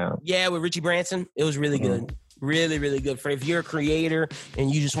check out. Yeah, with Richie Branson. It was really good. Really, really good. For if you're a creator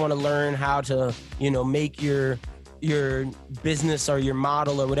and you just want to learn how to, make your business or your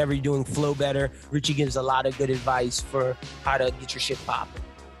model or whatever you're doing flow better, Richie gives a lot of good advice for how to get your shit popping.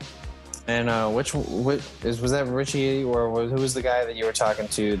 And was that Richie or who was the guy that you were talking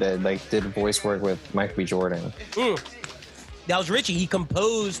to that did voice work with Michael B. Jordan? That was Richie. He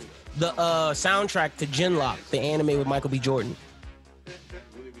composed the soundtrack to Genlock, the anime with Michael B. Jordan.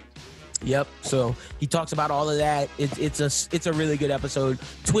 Yep. So he talks about all of that. It's a really good episode.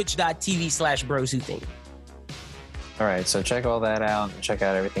 Twitch.tv/Bros Who Think. All right. So check all that out. Check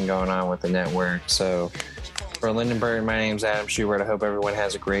out everything going on with the network. So for Lyndon Bird, my name's Adam Schubert. I hope everyone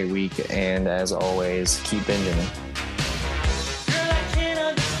has a great week. And as always, keep binging.